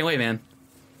 I can't wait, man.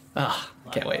 I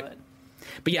can't wait.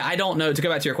 But yeah, I don't know. To go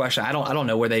back to your question, I don't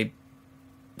know where they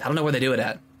do it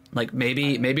at. Like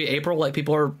maybe April, like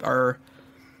people are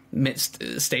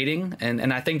stating,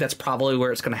 and I think that's probably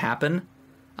where it's going to happen,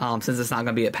 since it's not going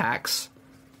to be at PAX.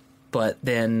 But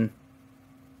then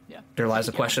there lies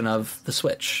the question of the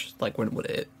Switch. Like, when would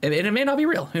it? And it may not be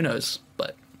real. Who knows?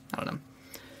 But I don't know.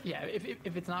 Yeah,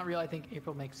 if it's not real, I think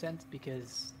April makes sense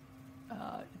because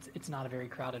it's not a very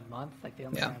crowded month. Like they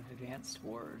only have Advanced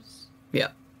Wars.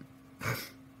 Yeah.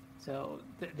 So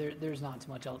there's not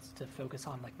too much else to focus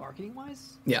on, like marketing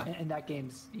wise. Yeah. And that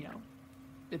game's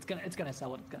it's gonna sell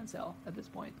what it's gonna sell at this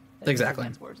point. Exactly.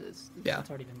 Advance Wars is. It's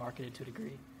already been marketed to a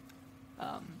degree.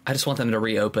 I just want them to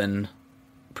reopen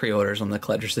pre-orders on the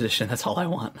collector's edition. That's all I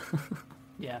want.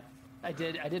 Yeah, I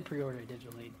did pre-order it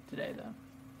digitally today though.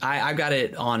 I got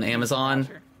it on Amazon,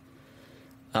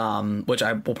 which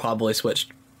I will probably switch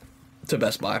to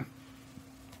Best Buy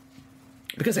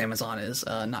because Amazon is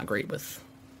not great with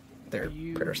their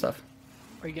printer stuff.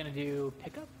 Are you gonna do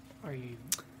pickup? Or are you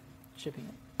shipping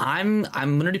it? I'm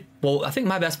gonna do. Well, I think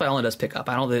my Best Buy only does pickup.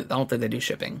 I don't think they do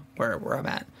shipping where I'm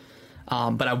at.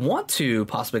 But I want to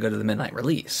possibly go to the midnight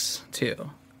release too,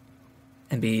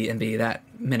 and be that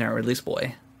midnight release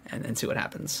boy and see what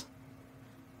happens.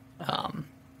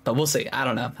 But we'll see. I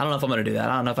don't know. I don't know if I'm going to do that.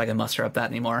 I don't know if I can muster up that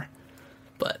anymore.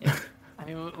 But Yeah. I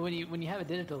mean, when you have it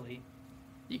digitally,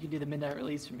 you can do the midnight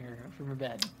release from your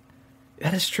bed.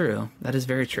 that is true. That is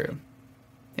very true.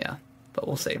 Yeah, but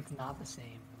we'll see. It's not the same.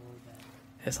 A little bit.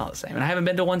 It's not the same, and I haven't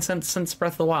been to one since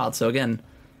Breath of the Wild. So again,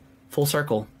 full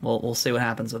circle. We'll see what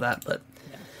happens with that. But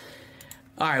Yeah.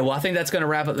 all right, well, I think that's going to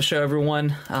wrap up the show,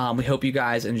 everyone. We hope you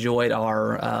guys enjoyed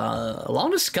our long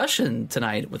discussion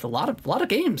tonight with a lot of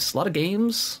games.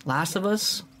 Last of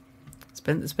Us. It's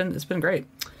been great.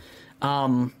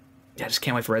 Yeah, I just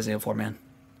can't wait for Resident Evil 4, man.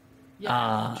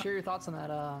 Yeah. Share your thoughts on that.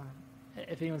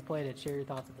 If anyone's played it, share your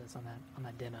thoughts of this on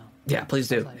that demo. Yeah, please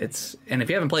do. And if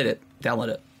you haven't played it, download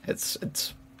it.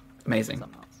 It's amazing.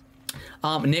 Something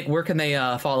else. Nick, where can they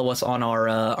follow us on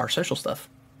our social stuff?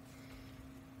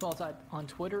 Well, it's on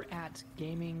Twitter at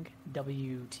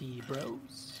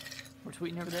GamingWTBros. We're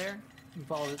tweeting over there. You can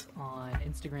follow us on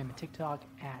Instagram and TikTok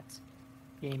at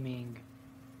Gaming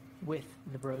with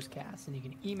the Broscast, and you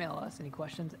can email us any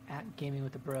questions at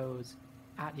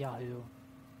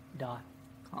gamingwiththebros@yahoo.com.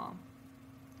 .com,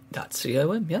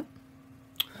 yeah.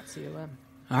 .com.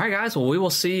 All right, guys. Well, we will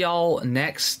see y'all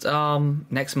next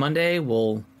Monday.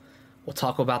 We'll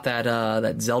talk about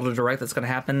that Zelda Direct that's going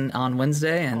to happen on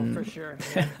Wednesday, and for sure.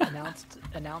 Yeah,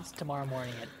 announced tomorrow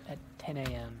morning at 10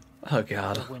 a.m. Oh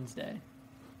God, Wednesday.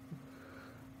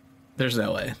 There's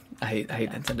no way. I hate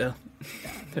Nintendo.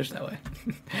 Yeah, There's no way.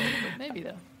 Maybe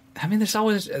though. I mean, there's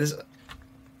feeling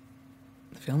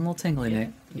a little tingly, Yeah, Nick.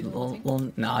 you feel a little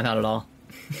No, not at all.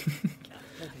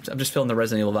 I'm just feeling the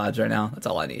Resident Evil vibes right now. That's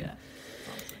all I need. Yeah,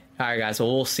 honestly. All right, guys.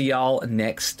 Well, we'll see y'all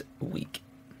next week.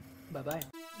 Bye-bye.